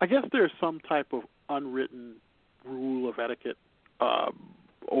 I guess there's some type of unwritten rule of etiquette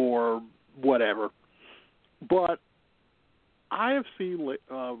or whatever, but I have seen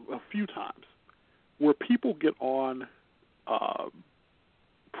a few times where people get on,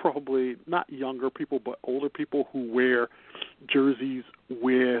 probably not younger people, but older people who wear jerseys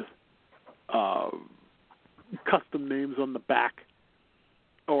with custom names on the back.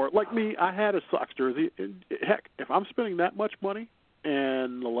 Or like me, I had a Sox jersey. And heck, if I'm spending that much money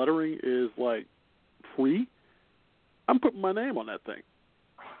and the lettering is like free, I'm putting my name on that thing.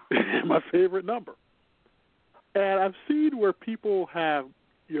 My favorite number. And I've seen where people have,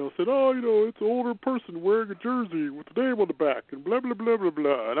 said, oh, it's an older person wearing a jersey with the name on the back and blah, blah, blah, blah,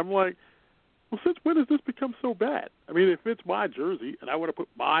 blah. And I'm like, well, since when has this become so bad? I mean, if it's my jersey and I want to put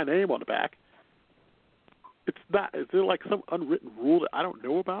my name on the back, it's not. Is there like some unwritten rule that I don't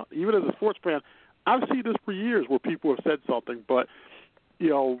know about? Even as a sports fan, I've seen this for years where people have said something, but,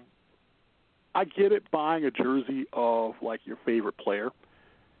 I get it buying a jersey of like your favorite player.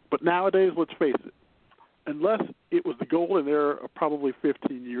 But nowadays, let's face it, unless it was the golden era of probably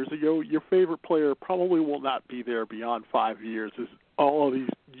 15 years ago, your favorite player probably will not be there beyond 5 years, as all of these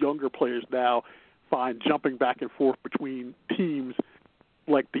younger players now find jumping back and forth between teams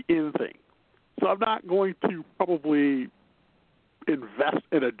like the in thing. So I'm not going to probably invest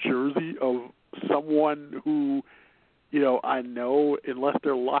in a jersey of someone who, I know, unless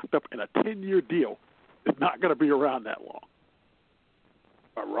they're locked up in a 10-year deal, is not going to be around that long.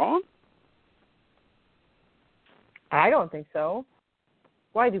 Am I wrong? I don't think so.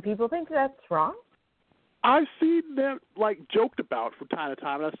 Why do people think that's wrong? I've seen them joked about from time to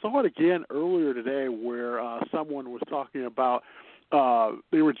time, and I saw it again earlier today where someone was talking about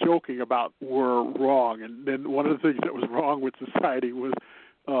they were joking about we're wrong, and then one of the things that was wrong with society was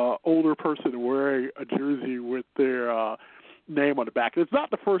older person wearing a jersey with their name on the back. And it's not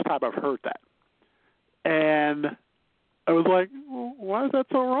the first time I've heard that. And I was like, well, why is that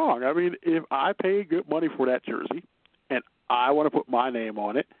so wrong? I mean, if I pay good money for that jersey and I want to put my name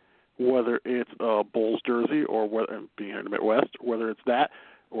on it, whether it's a Bulls jersey or whether, being here in the Midwest, whether it's that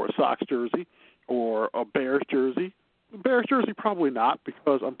or a Sox jersey or a Bears jersey. Bears jersey probably not,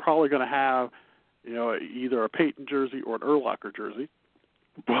 because I'm probably going to have, either a Peyton jersey or an Urlacher jersey.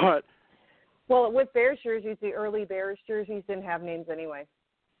 But well, with Bears jerseys, the early Bears jerseys didn't have names anyway.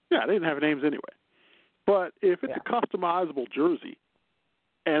 Yeah, they didn't have names anyway. But if it's a customizable jersey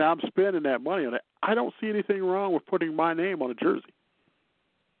and I'm spending that money on it, I don't see anything wrong with putting my name on a jersey.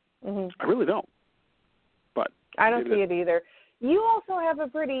 Mm-hmm. I really don't. But I don't see it either. You also have a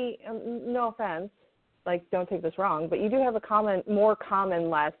pretty, no offense, like, don't take this wrong, but you do have a more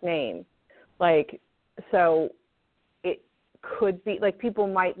common last name. Like, so it could be, like, people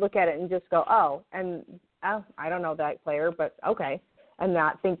might look at it and just go, I don't know that player, but okay, and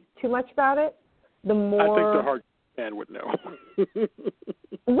not think too much about it. The more, I think the hard fan would know.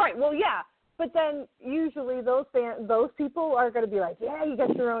 Right, well, yeah. But then usually those people are going to be like, yeah, you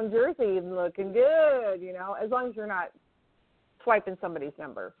got your own jersey and looking good, as long as you're not swiping somebody's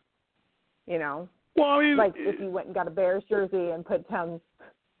number, Well, I mean, like if you went and got a Bears jersey and put down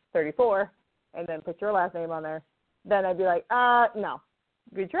 34 and then put your last name on there, then I'd be like, no,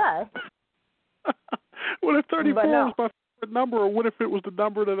 good try. What if 34 was my favorite number, or what if it was the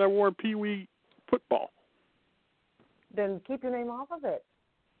number that I wore in Pee Wee football? Then keep your name off of it.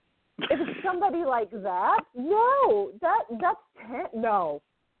 If it's somebody like that, no,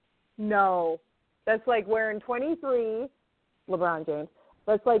 no. That's like wearing 23, LeBron James.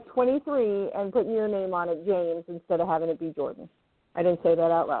 That's like 23 and putting your name on it, James, instead of having it be Jordan. I didn't say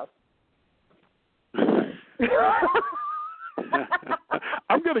that out loud.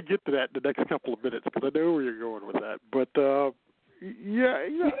 I'm going to get to that in the next couple of minutes because I know where you're going with that. But, I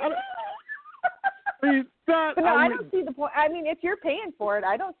don't see the point. I mean, if you're paying for it,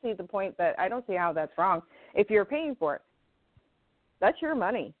 I don't see the point I don't see how that's wrong. If you're paying for it, that's your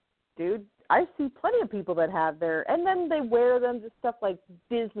money, dude. I see plenty of people that have and then they wear them to stuff like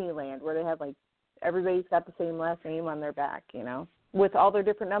Disneyland where they have, like, everybody's got the same last name on their back, with all their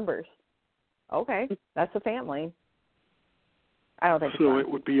different numbers. Okay, that's a family. I don't think so. It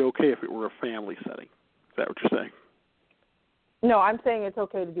would be okay if it were a family setting. Is that what you're saying? No, I'm saying it's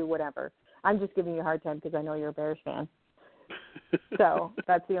okay to do whatever. I'm just giving you a hard time because I know you're a Bears fan. So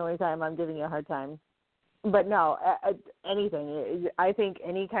that's the only time I'm giving you a hard time. But no, anything. I think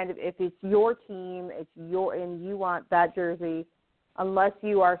any kind of, if it's your team, and you want that jersey, unless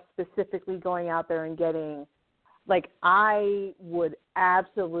you are specifically going out there and getting, like, I would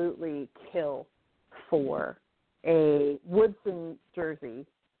absolutely kill for a Woodson jersey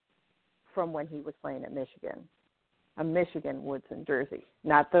from when he was playing at Michigan. A Michigan Woodson jersey,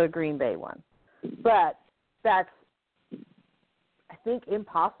 not the Green Bay one. But that's, I think,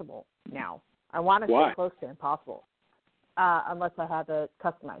 impossible now. I want to stay close to impossible, unless I have it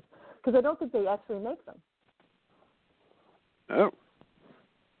customized. Because I don't think they actually make them. Oh.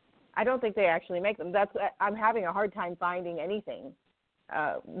 I don't think they actually make them. I'm having a hard time finding anything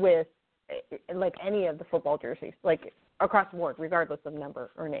with, like, any of the football jerseys, like, across the board, regardless of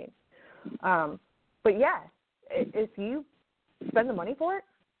number or name. But, yeah, if you spend the money for it,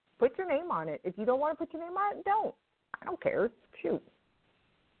 put your name on it. If you don't want to put your name on it, don't. I don't care. Shoot.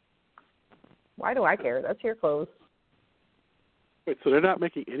 Why do I care? That's your clothes. Wait, so they're not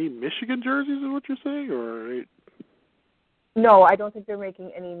making any Michigan jerseys, is what you're saying, or? No, I don't think they're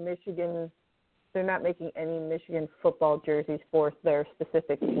making any Michigan. They're not making any Michigan football jerseys for their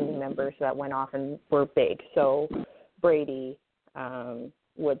specific team members that went off and were big. So Brady,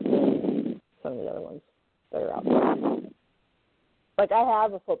 Woodson, some of the other ones that are out there. Like, I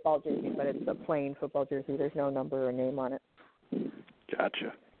have a football jersey, but it's a plain football jersey. There's no number or name on it.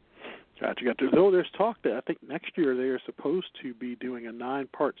 Gotcha. Though there's talk that I think next year they are supposed to be doing a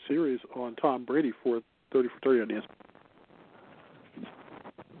 9-part series on Tom Brady for 30 for 30 on ESPN.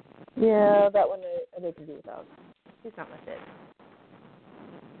 Yeah, that one I can do without. He's not my fit.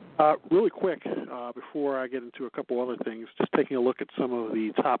 Really quick, before I get into a couple other things, just taking a look at some of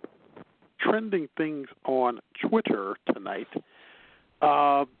the top trending things on Twitter tonight.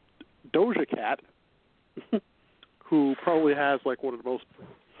 Doja Cat, who probably has like one of the most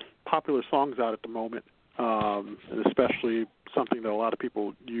popular songs out at the moment, and especially something that a lot of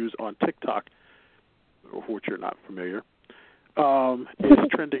people use on TikTok, with which you're not familiar, is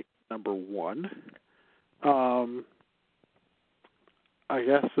trending number 1. I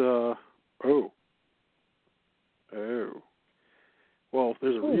guess, well,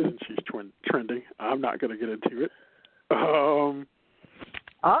 there's a reason she's trending. I'm not going to get into it.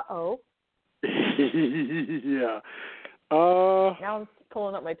 Uh-oh. Yeah. Now I'm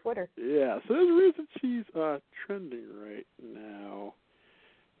pulling up my Twitter. Yeah, so there's a reason she's trending right now.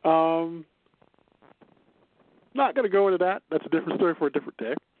 Not going to go into that. That's a different story for a different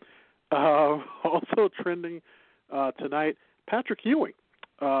day. Also trending tonight, Patrick Ewing.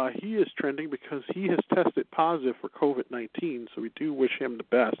 He is trending because he has tested positive for COVID-19, so we do wish him the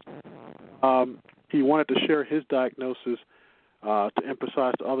best. He wanted to share his diagnosis to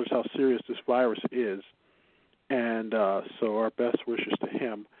emphasize to others how serious this virus is, and so our best wishes to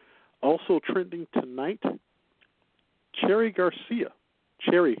him. Also trending tonight, Cherry Garcia,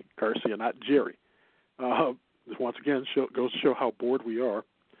 not Jerry. Once again, goes to show how bored we are,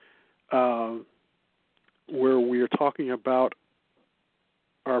 where we are talking about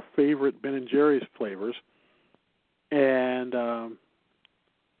our favorite Ben & Jerry's flavors. And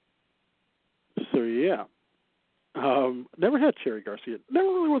so, yeah. Never had Cherry Garcia. Never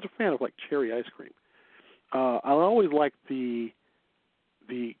really was a fan of, like, cherry ice cream. I always liked the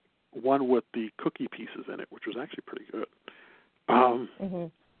one with the cookie pieces in it, which was actually pretty good.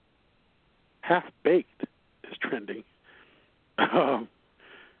 Half-Baked is trending.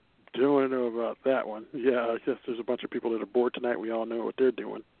 Don't know about that one. Yeah, I guess there's a bunch of people that are bored tonight. We all know what they're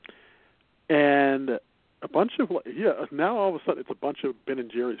doing. And a bunch of, now all of a sudden it's a bunch of Ben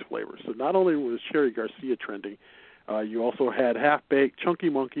 & Jerry's flavors. So not only was Cherry Garcia trending, you also had Half-Baked, Chunky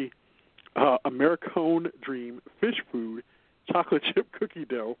Monkey, Americone Dream, Fish Food, Chocolate Chip Cookie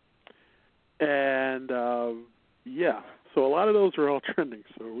Dough, and, so a lot of those are all trending.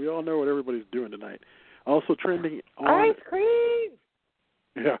 So we all know what everybody's doing tonight. Also trending on... Ice cream!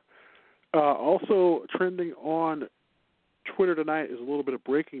 Yeah. Also trending on Twitter tonight is a little bit of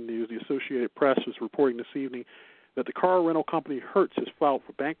breaking news. The Associated Press is reporting this evening that the car rental company Hertz has filed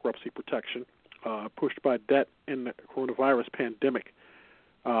for bankruptcy protection, pushed by debt in the coronavirus pandemic.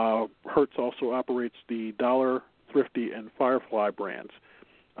 Hertz also operates the Dollar, Thrifty, and Firefly brands.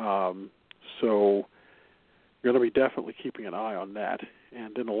 So we're going to be definitely keeping an eye on that.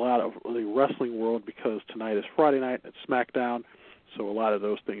 And in a lot of the wrestling world, because tonight is Friday night at SmackDown, so a lot of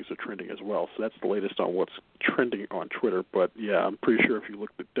those things are trending as well. So that's the latest on what's trending on Twitter. But, yeah, I'm pretty sure if you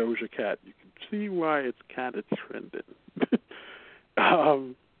looked at Doja Cat, you can see why it's kind of trending.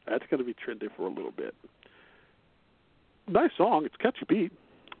 That's going to be trending for a little bit. Nice song. It's a catchy beat.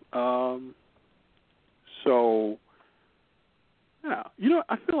 So, yeah. You know,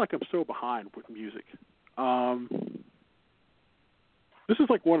 I feel like I'm so behind with music. This is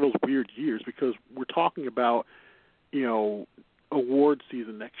like one of those weird years because we're talking about, award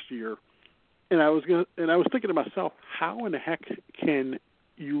season next year, and I was thinking to myself, how in the heck can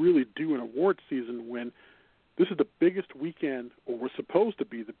you really do an award season when this is the biggest weekend, or was supposed to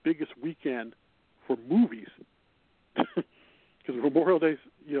be the biggest weekend for movies? Because Memorial Day,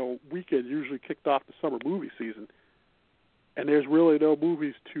 weekend usually kicked off the summer movie season, and there's really no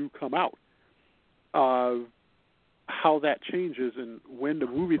movies to come out. How that changes and when the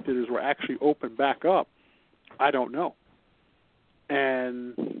movie theaters will actually open back up, I don't know.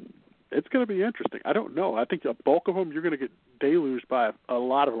 And it's going to be interesting. I don't know. I think a bulk of them, you're going to get deluged by a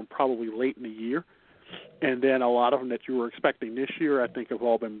lot of them probably late in the year. And then a lot of them that you were expecting this year, I think have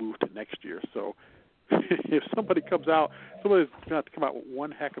all been moved to next year. So if somebody's going to have to come out with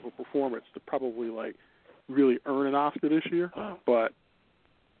one heck of a performance to probably really earn an Oscar this year. But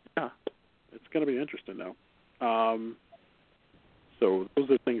yeah, it's going to be interesting though. So those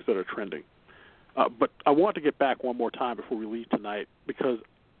are things that are trending. But I want to get back one more time before we leave tonight because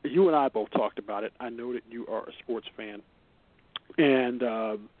you and I both talked about it. I know that you are a sports fan. And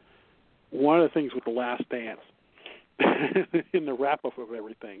one of the things with The Last Dance, in the wrap-up of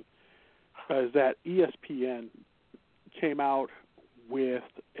everything, is that ESPN came out with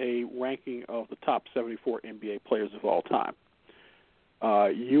a ranking of the top 74 NBA players of all time.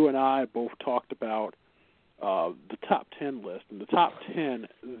 You and I both talked about the top 10 list, and the top 10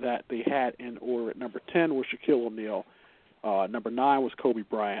 that they had in order at number 10 was Shaquille O'Neal, number 9 was Kobe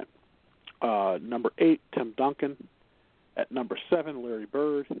Bryant, number 8, Tim Duncan, at number 7, Larry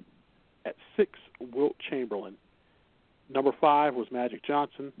Bird, at 6, Wilt Chamberlain, number 5 was Magic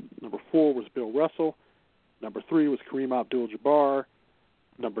Johnson, number 4 was Bill Russell, number 3 was Kareem Abdul-Jabbar,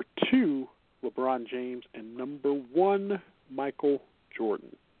 number 2, LeBron James, and number 1, Michael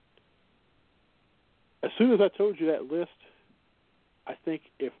Jordan. As soon as I told you that list, I think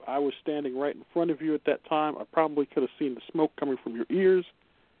if I was standing right in front of you at that time, I probably could have seen the smoke coming from your ears.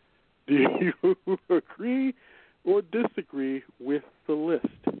 Do you agree or disagree with the list?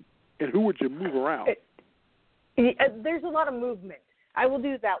 And who would you move around? There's a lot of movement. I will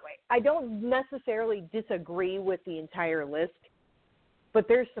do it that way. I don't necessarily disagree with the entire list. But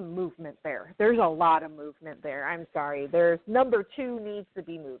there's some movement there. There's a lot of movement there. I'm sorry. There's number 2 needs to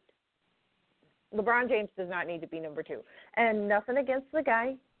be moved. LeBron James does not need to be number 2. And nothing against the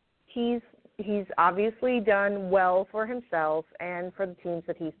guy. He's obviously done well for himself and for the teams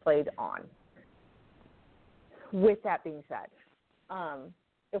that he's played on. With that being said,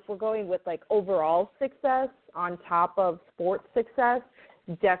 if we're going with like overall success on top of sports success,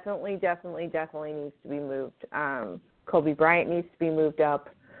 definitely needs to be moved. Kobe Bryant needs to be moved up.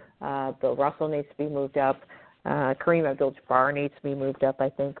 Bill Russell needs to be moved up. Kareem Abdul-Jabbar needs to be moved up, I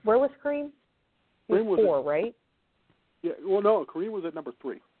think. Where was Kareem? He was 4, right? Yeah. Well, no, Kareem was at number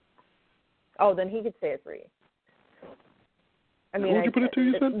 3. Oh, then he could stay at 3. I mean, who would you put it to,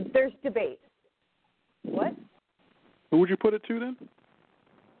 you said? There's debate. What? Who would you put it to then?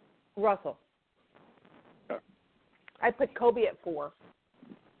 Russell. Okay. I put Kobe at 4.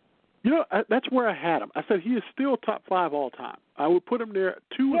 You know, that's where I had him. I said he is still top 5 all time. I would put him there.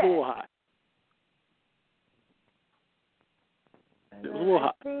 2 was a little high. It was a little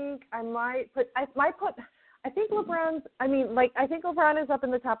high. I think LeBron's, I think LeBron is up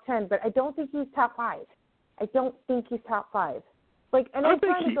in the top 10, but I don't think he's top 5. I don't think he's top 5. Like, and I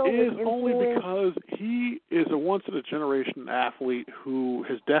think he is only because he is a once-in-a-generation athlete who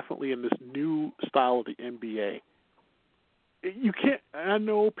is definitely in this new style of the NBA. You can't, I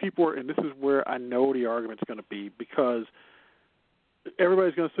know people are, and this is where I know the argument's going to be, because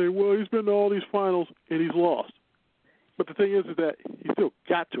everybody's going to say, well, he's been to all these finals and he's lost. But the thing is that he still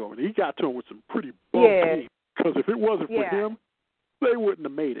got to him, and he got to him with some pretty bum teams, because if it wasn't for him, they wouldn't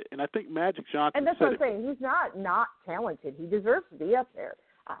have made it. And I think Magic Johnson and that's said what I'm saying. He's not talented. He deserves to be up there.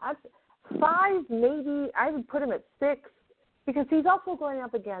 5, maybe. I would put him at 6, because he's also going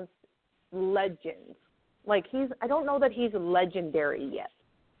up against legends. Like, I don't know that he's legendary yet.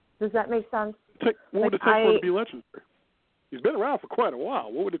 Does that make sense? What would it take for him to be legendary? He's been around for quite a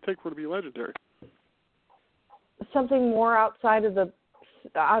while. What would it take for him to be legendary? Something more outside of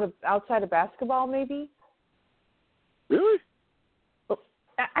basketball, maybe. Really?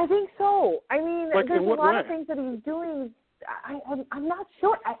 I think so. I mean, like, there's a lot of things that he's doing. I'm not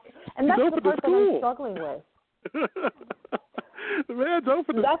sure, and that's the part that I'm struggling with. The man's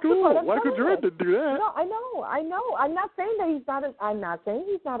open to school. Michael Jordan didn't do that. No, I know. I'm not saying that he's not. I'm not saying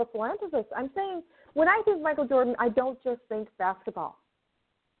he's not a philanthropist. I'm saying when I think Michael Jordan, I don't just think basketball.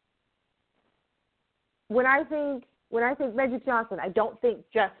 When I think Magic Johnson, I don't think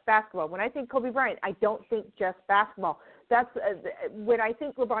just basketball. When I think Kobe Bryant, I don't think just basketball. That's when I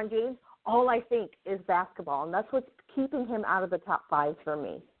think LeBron James, all I think is basketball, and that's what's keeping him out of the top 5 for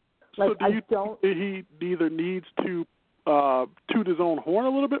me. Like, so he either needs to toot his own horn a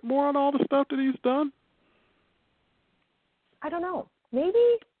little bit more on all the stuff that he's done? I don't know. Maybe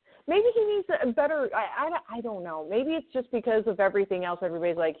he needs a better. I don't know. Maybe it's just because of everything else.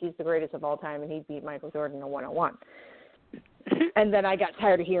 Everybody's like, he's the greatest of all time, and he beat Michael Jordan in a 1-on-1. And then I got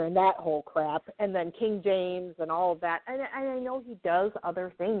tired of hearing that whole crap. And then King James and all of that. And I know he does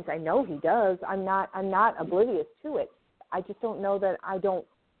other things. I know he does. I'm not oblivious to it. I just don't know that I don't.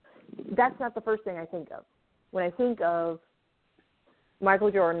 That's not the first thing I think of. When I think of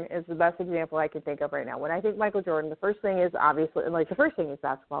Michael Jordan is the best example I can think of right now. When I think Michael Jordan, the first thing is obviously, the first thing is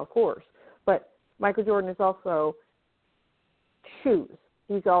basketball, of course. But Michael Jordan is also shoes.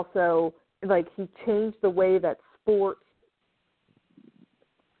 He's also, he changed the way that sports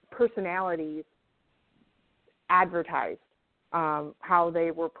personalities advertised, how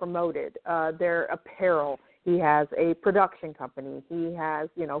they were promoted, their apparel. He has a production company. He has,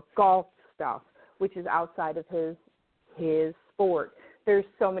 golf stuff, which is outside of his sport. There's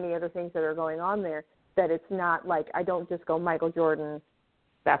so many other things that are going on there that it's not like I don't just go Michael Jordan,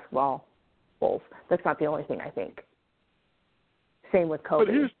 basketball, Bulls. That's not the only thing I think. Same with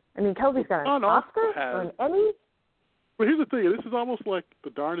Kobe. Kobe's got an Oscar or an Emmy. But here's the thing. This is almost like the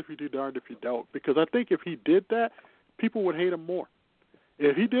darned if you do, darned if you don't. Because I think if he did that, people would hate him more.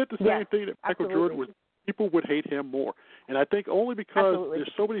 If he did the same thing that Michael Jordan was, people would hate him more. And I think only because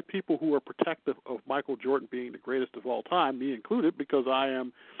there's so many people who are protective of Michael Jordan being the greatest of all time, me included, because I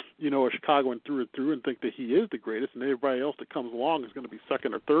am, a Chicagoan through and through and think that he is the greatest, and everybody else that comes along is going to be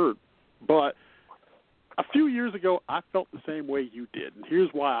second or third. But a few years ago, I felt the same way you did, and here's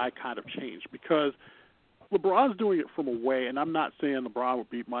why I kind of changed. Because LeBron's doing it from away, and I'm not saying LeBron would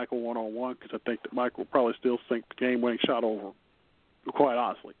beat Michael one-on-one, because I think that Michael will probably still sink the game-winning shot over, quite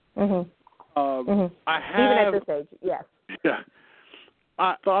honestly. Mm-hmm. Even at this age, yes. Yeah.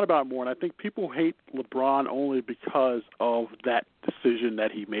 I thought about it more, and I think people hate LeBron only because of that decision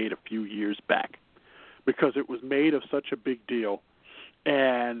that he made a few years back, because it was made of such a big deal,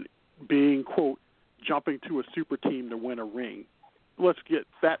 and being, quote, jumping to a super team to win a ring let's get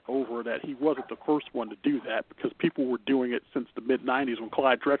that over, that he wasn't the first one to do that, because people were doing it since the mid-'90s when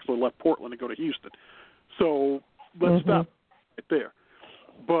Clyde Drexler left Portland to go to Houston. So let's stop right there.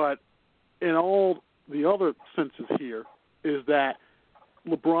 But in all the other senses here is that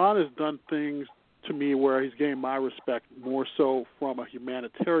LeBron has done things to me where he's gained my respect more so from a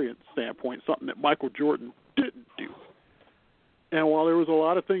humanitarian standpoint, something that Michael Jordan didn't do. And while there was a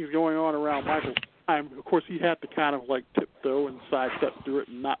lot of things going on around Michael's time, of course he had to kind of like tiptoe and sidestep through it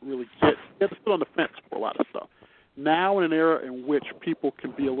and not really he had to sit on the fence for a lot of stuff. Now in an era in which people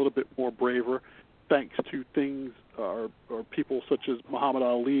can be a little bit more braver, thanks to things or people such as Muhammad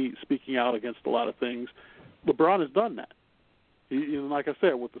Ali speaking out against a lot of things, LeBron has done that. He, like I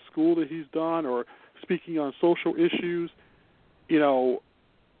said, with the school that he's done or speaking on social issues, and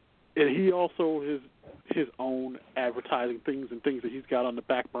he also his own advertising things and things that he's got on the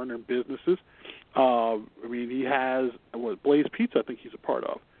back burner in businesses. He has Blaze Pizza, I think he's a part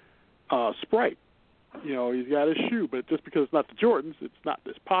of. Sprite, he's got his shoe, but just because it's not the Jordans, it's not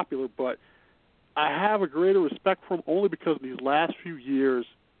this popular. But I have a greater respect for him only because in these last few years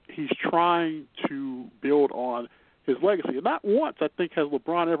he's trying to build on his legacy. And not once, I think, has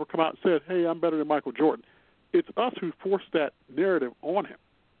LeBron ever come out and said, hey, I'm better than Michael Jordan. It's us who forced that narrative on him.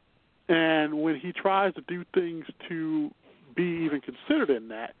 And when he tries to do things to be even considered in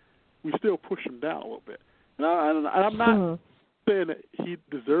that, we still push him down a little bit. And I'm not saying that he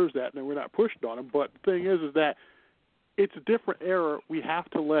deserves that and that we're not pushing on him, but the thing is that it's a different era. We have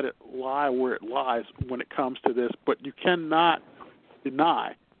to let it lie where it lies when it comes to this, but you cannot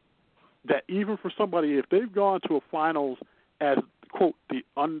deny that even for somebody, if they've gone to a finals as, quote, the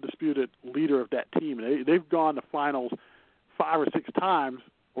undisputed leader of that team, and they've gone to finals 5 or 6 times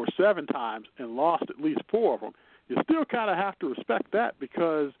or 7 times and lost at least 4 of them, you still kind of have to respect that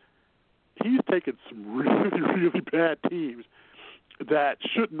because he's taken some really, really bad teams that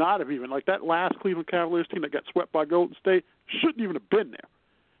should not have even, like that last Cleveland Cavaliers team that got swept by Golden State, shouldn't even have been there.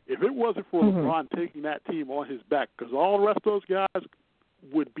 If it wasn't for LeBron taking that team on his back, because all the rest of those guys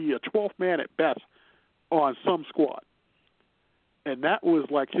would be a 12th man at best on some squad. And that was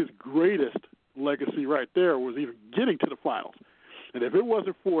like his greatest legacy right there, was even getting to the finals. And if it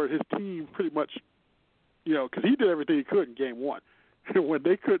wasn't for his team pretty much, because he did everything he could in game 1. And when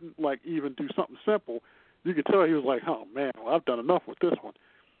they couldn't, even do something simple, you could tell he was like, oh, man, well, I've done enough with this one.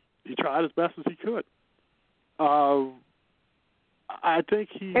 He tried as best as he could. I think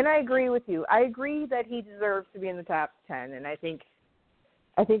he... And I agree with you. I agree that he deserves to be in the top 10, and I think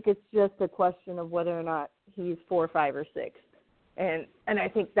it's just a question of whether or not he's 4, 5, or 6. And I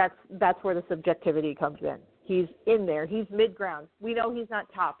think that's where the subjectivity comes in. He's in there. He's mid-ground. We know he's not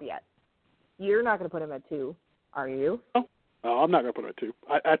top yet. You're not going to put him at 2, are you? No, I'm not going to put him at 2.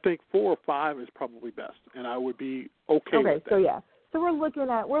 I think 4 or 5 is probably best, and I would be okay with that. Okay, so yeah. So we're looking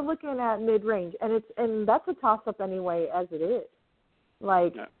at mid-range, and that's a toss-up anyway as it is.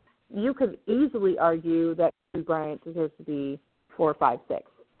 You could easily argue that Kobe Bryant deserves to be 4, 5, 6.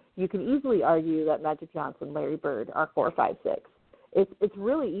 You can easily argue that Magic Johnson, Larry Bird are 4, 5, 6. It's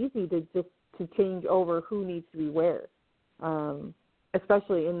really easy to change over who needs to be where,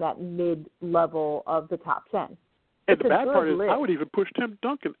 especially in that mid-level of the top 10. And the bad part is I would even push Tim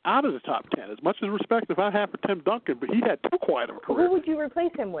Duncan out of the top 10. As much as respect as I have for Tim Duncan, but he had too quiet of a career. Who would you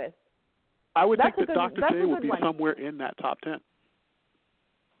replace him with? I would think that Dr. J would be somewhere in that top 10.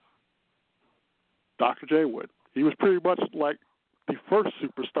 Dr. J would. He was pretty much like the first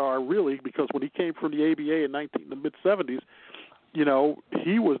superstar, really, because when he came from the ABA in the mid-'70s,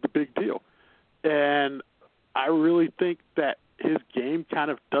 he was the big deal. And I really think that his game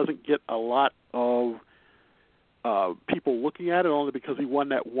kind of doesn't get a lot of people looking at it only because he won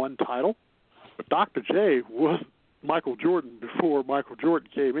that one title. But Dr. J was Michael Jordan before Michael Jordan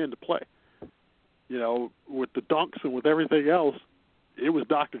came into play. With the dunks and with everything else, it was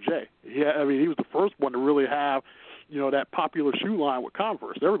Dr. J. He was the first one to really have, that popular shoe line with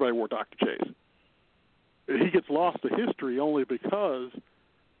Converse. Everybody wore Dr. J's. He gets lost to history only because,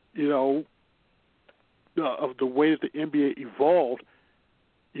 of the way that the NBA evolved,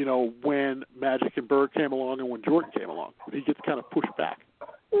 when Magic and Bird came along and when Jordan came along. He gets kind of pushed back.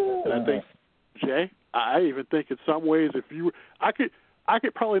 And I think, Jay, I even think in some ways I could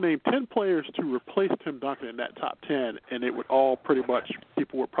probably name 10 players to replace Tim Duncan in that top 10, and it would all pretty much,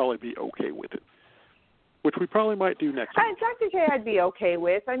 people would probably be okay with it, which we probably might do next week. Dr. J I'd be okay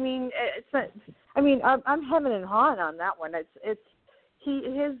with. I'm hemming and hawing on that one. I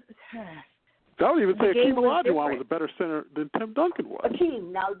would even say Akeem Olajuwon was a better center than Tim Duncan was.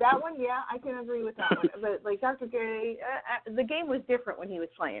 Akeem, now that one, yeah, I can agree with that one. But Dr. J, the game was different when he was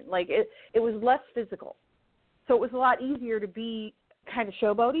playing. It was less physical, so it was a lot easier to be kind of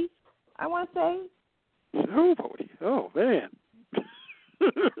showboaty, I want to say. Showboaty? Oh, man.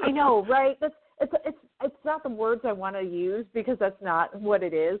 I know, right? It's not the words I want to use because that's not what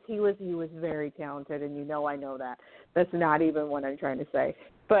it is. He was very talented, and I know that. That's not even what I'm trying to say.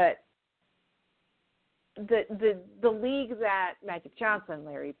 But the league that Magic Johnson,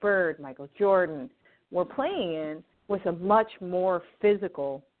 Larry Bird, Michael Jordan were playing in was a much more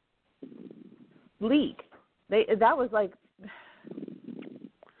physical league. That was like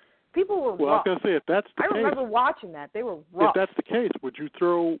people were. Well, rough. I was going to say, if that's the case, I remember watching that. They were rough. If that's the case, would you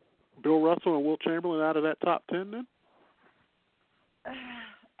throw Bill Russell and Wilt Chamberlain out of that top 10 then?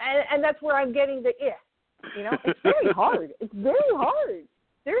 And that's where I'm getting the it's very hard. It's very hard.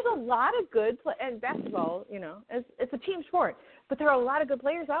 There's a lot of good and basketball, it's a team sport, but there are a lot of good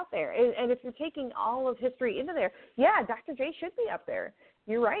players out there. And if you're taking all of history into there, Dr. J should be up there.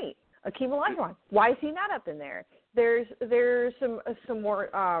 You're right. Akeem Olajuwon. Why is he not up in there? There's some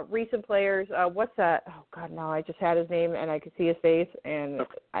more recent players. What's that? Oh God, no! I just had his name and I could see his face and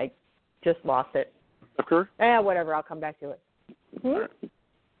I just lost it. Steph Curry? Whatever. I'll come back to it. Right.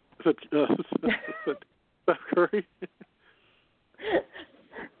 Steph Curry?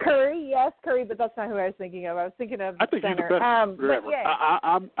 Curry, yes, Curry, but that's not who I was thinking of. I was thinking of I think center. he's the best but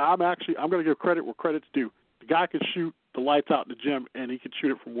yeah. I'm going to give credit where credit's due. The guy can shoot the lights out in the gym, and he can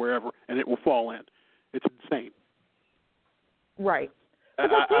shoot it from wherever, and it will fall in. It's insane. Right. I've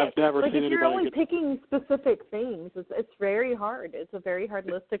never seen anybody. If you're only picking specific things, it's very hard. It's a very hard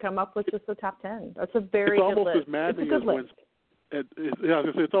list to come up with just the top 10. That's a very good list. It's a good list.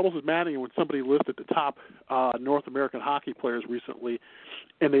 It's almost as maddening when somebody listed the top North American hockey players recently,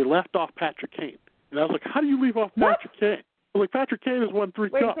 and they left off Patrick Kane. And I was like, how do you leave off Patrick Kane? I was like, Patrick Kane has won 3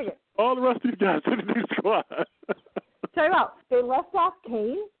 cups. All the rest of these guys in the new squad. Time out. They left off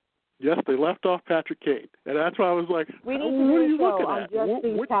Kane? Yes, they left off Patrick Kane. And that's why I was like, we need to what are you show looking on at?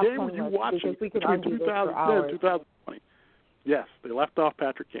 Just What game were you watching between 2010 and 2020? Yes, they left off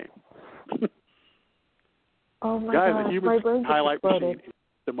Patrick Kane. Oh my guys, gosh, a human highlight machine,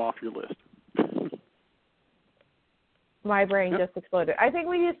 them off your list. My brain just exploded. I think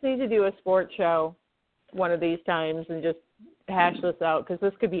we just need to do a sports show one of these times and just hash this out because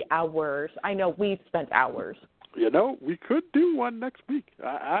this could be hours. I know we've spent hours. We could do one next week.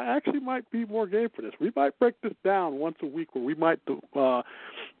 I actually might be more game for this. We might break this down once a week where we might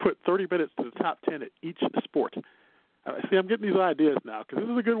put 30 minutes to the top 10 at each sport. See, I'm getting these ideas now because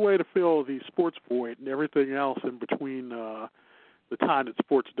this is a good way to fill the sports void and everything else in between the time that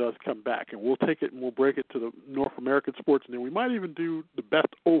sports does come back. And we'll take it and we'll break it to the North American sports, and then we might even do the best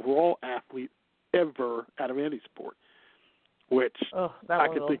overall athlete ever out of any sport, which that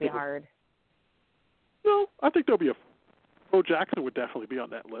one will be hard. No, I think there'll be Bo Jackson would definitely be on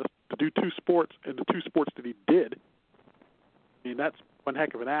that list to do 2 sports, and the 2 sports that he did. I mean, that's one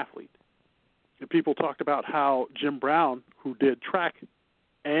heck of an athlete. And people talked about how Jim Brown, who did track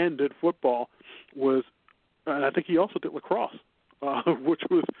and did football, was, and I think he also did lacrosse, which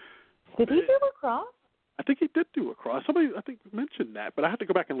was. Did he do lacrosse? I think he did do lacrosse. Somebody, I think, mentioned that, but I have to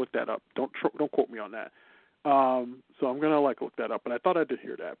go back and look that up. Don't quote me on that. So I'm gonna look that up. But I thought I did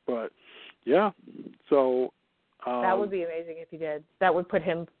hear that. But yeah, so. That would be amazing if he did. That would put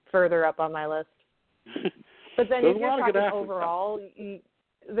him further up on my list. But then if you're talking overall,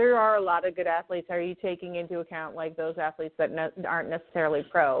 there are a lot of good athletes. Are you taking into account like those athletes that aren't necessarily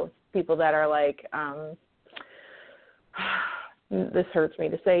pro, people that are like, this hurts me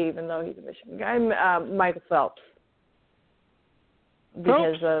to say, even though he's a Michigan guy, Michael Phelps,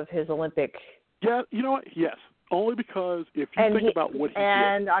 because of his Olympic. Yeah, you know what? Yes, only because if you think about what he did.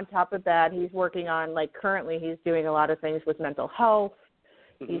 And on top of that, he's working on, like, currently he's doing a lot of things with mental health.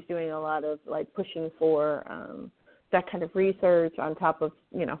 Mm-hmm. He's doing a lot of, like, pushing for that kind of research on top of,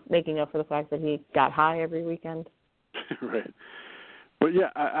 making up for the fact that he got high every weekend. Right. But, yeah,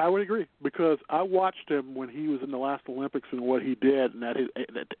 I would agree because I watched him when he was in the last Olympics and what he did and at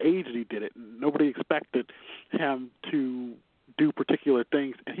the age that he did it. And nobody expected him to do particular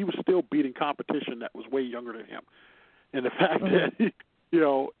things, and he was still beating competition that was way younger than him. And the fact that,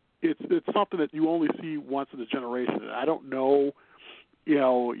 it's something that you only see once in a generation. And I don't know,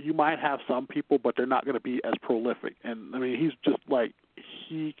 you might have some people, but they're not going to be as prolific. And, I mean, he's just like,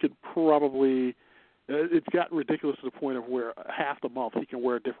 he could probably, it's gotten ridiculous to the point of where half the month he can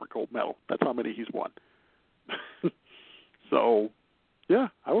wear a different gold medal. That's how many he's won. So, yeah,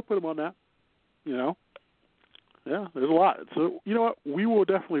 I would put him on that, Yeah, there's a lot. So, you know what? We will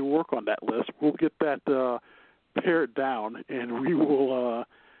definitely work on that list. We'll get that pared down, and we will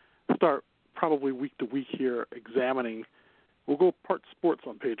start probably week to week here examining we'll go part sports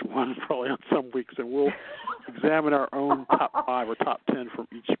on page 1 probably on some weeks, and we'll examine our own top 5 or top 10 from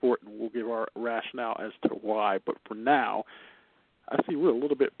each sport, and we'll give our rationale as to why. But for now, I see we're a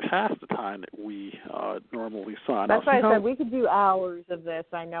little bit past the time that we normally sign. That's why I said we could do hours of this.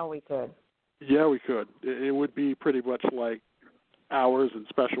 I know we could. Yeah, we could. It would be pretty much like hours and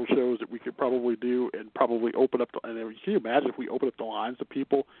special shows that we could probably do, and probably open up. And can you imagine if we open up the lines to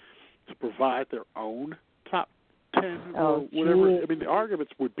people to provide their own top 10 or whatever? I mean, the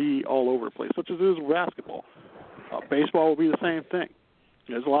arguments would be all over the place, such as it is with basketball. Baseball would be the same thing.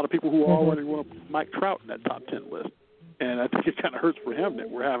 There's a lot of people who already want Mike Trout in that top 10 list. And I think it kind of hurts for him that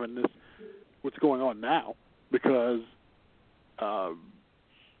we're having this, what's going on now, because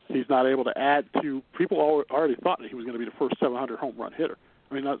he's not able to add to, people already thought that he was going to be the first 700 home run hitter.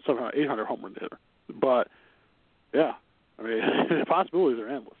 I mean, not 700, 800 home run hitter. But, yeah, I mean, the possibilities are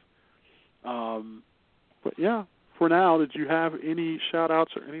endless. But, yeah, for now, did you have any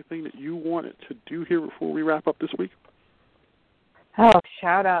shout-outs or anything that you wanted to do here before we wrap up this week? Oh,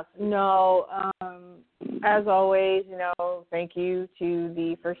 shout-outs. No. As always, thank you to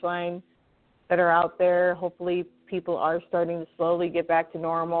the first line that are out there. Hopefully people are starting to slowly get back to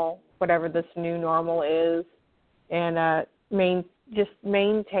normal, whatever this new normal is, and just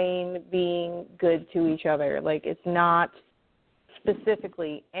maintain being good to each other. Like, it's not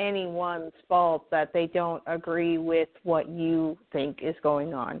specifically anyone's fault that they don't agree with what you think is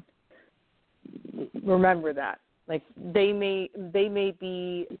going on. Remember that. Like, they may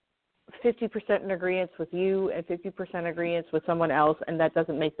be 50% in agreement with you and 50% agreement with someone else, and that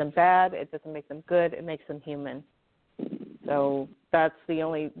doesn't make them bad. It doesn't make them good. It makes them human. So that's the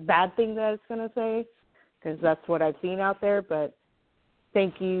only bad thing that it's going to say, because that's what I've seen out there. But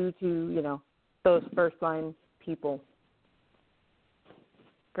thank you to, those first-line people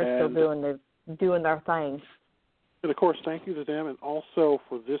for still doing their thing. And, of course, thank you to them. And also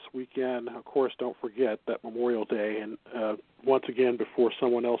for this weekend, of course, don't forget that Memorial Day. And once again, before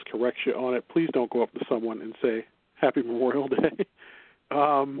someone else corrects you on it, please don't go up to someone and say, Happy Memorial Day,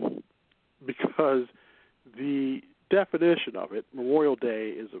 because the definition of it, Memorial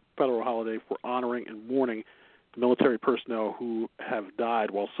Day is a federal holiday for honoring and mourning the military personnel who have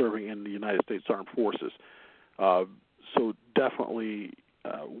died while serving in the United States Armed Forces. So definitely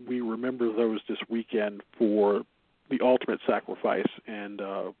we remember those this weekend for the ultimate sacrifice, and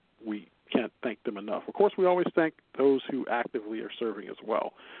we can't thank them enough. Of course, we always thank those who actively are serving as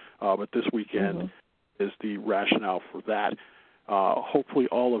well, but this weekend is the rationale for that. Hopefully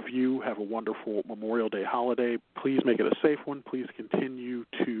all of you have a wonderful Memorial Day holiday. Please make it a safe one. Please continue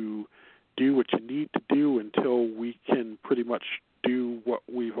to do what you need to do until we can pretty much do what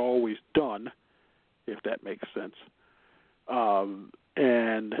we've always done, if that makes sense.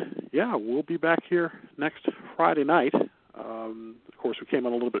 And, yeah, we'll be back here next Friday night. Of course, we came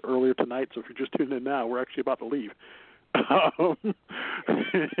on a little bit earlier tonight, so if you're just tuning in now, we're actually about to leave.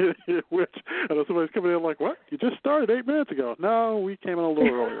 Which, I know somebody's coming in like, what? You just started 8 minutes ago. No, we came in a little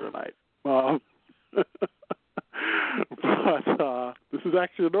earlier tonight. But this is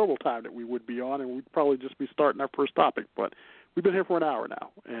actually a normal time that we would be on, and we'd probably just be starting our first topic. But we've been here for an hour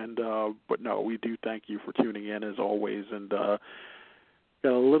now. And but, no, we do thank you for tuning in, as always. And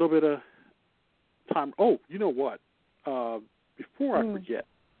got a little bit of time. Oh, you know what? Before I forget,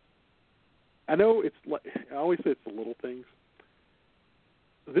 I know it's like, I always say it's the little things.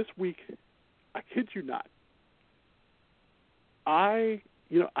 This week, I kid you not, I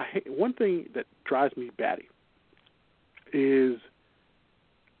hate, one thing that drives me batty is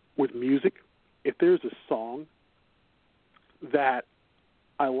with music, if there's a song that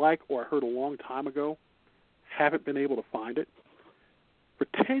I like or I heard a long time ago, haven't been able to find it, for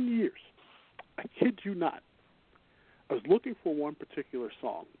 10 years, I kid you not, I was looking for one particular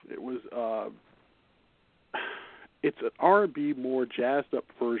song. It was, it's an R&B more jazzed up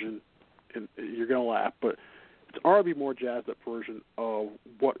version, and you're going to laugh, but it's an R&B more jazzed up version of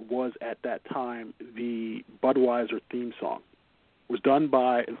what was at that time the Budweiser theme song. It was done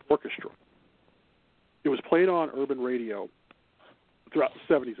by an orchestra. It was played on urban radio throughout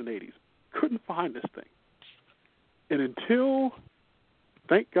the 70s and 80s. Couldn't find this thing. And until,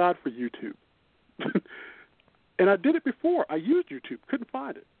 thank God for YouTube. And I did it before. I used YouTube. Couldn't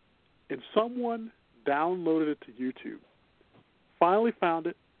find it. And someone downloaded it to YouTube. Finally found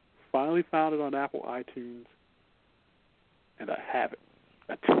it. Finally found it on Apple iTunes. And I have it.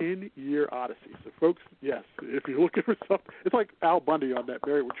 A 10-year odyssey. So, folks, yes, if you're looking for something, it's like Al Bundy on that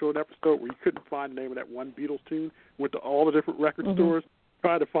Married with Children episode where he couldn't find the name of that one Beatles tune, went to all the different record stores,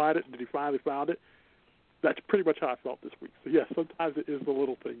 tried to find it, and he finally found it. that's pretty much how I felt this week. So, yes, sometimes it is the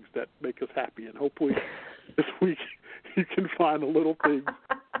little things that make us happy, and hopefully this week you can find the little things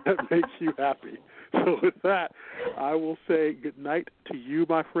that make you happy. So with that, I will say good night to you,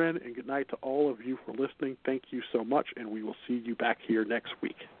 my friend, and good night to all of you for listening. Thank you so much, and we will see you back here next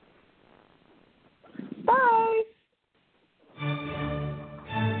week. Bye.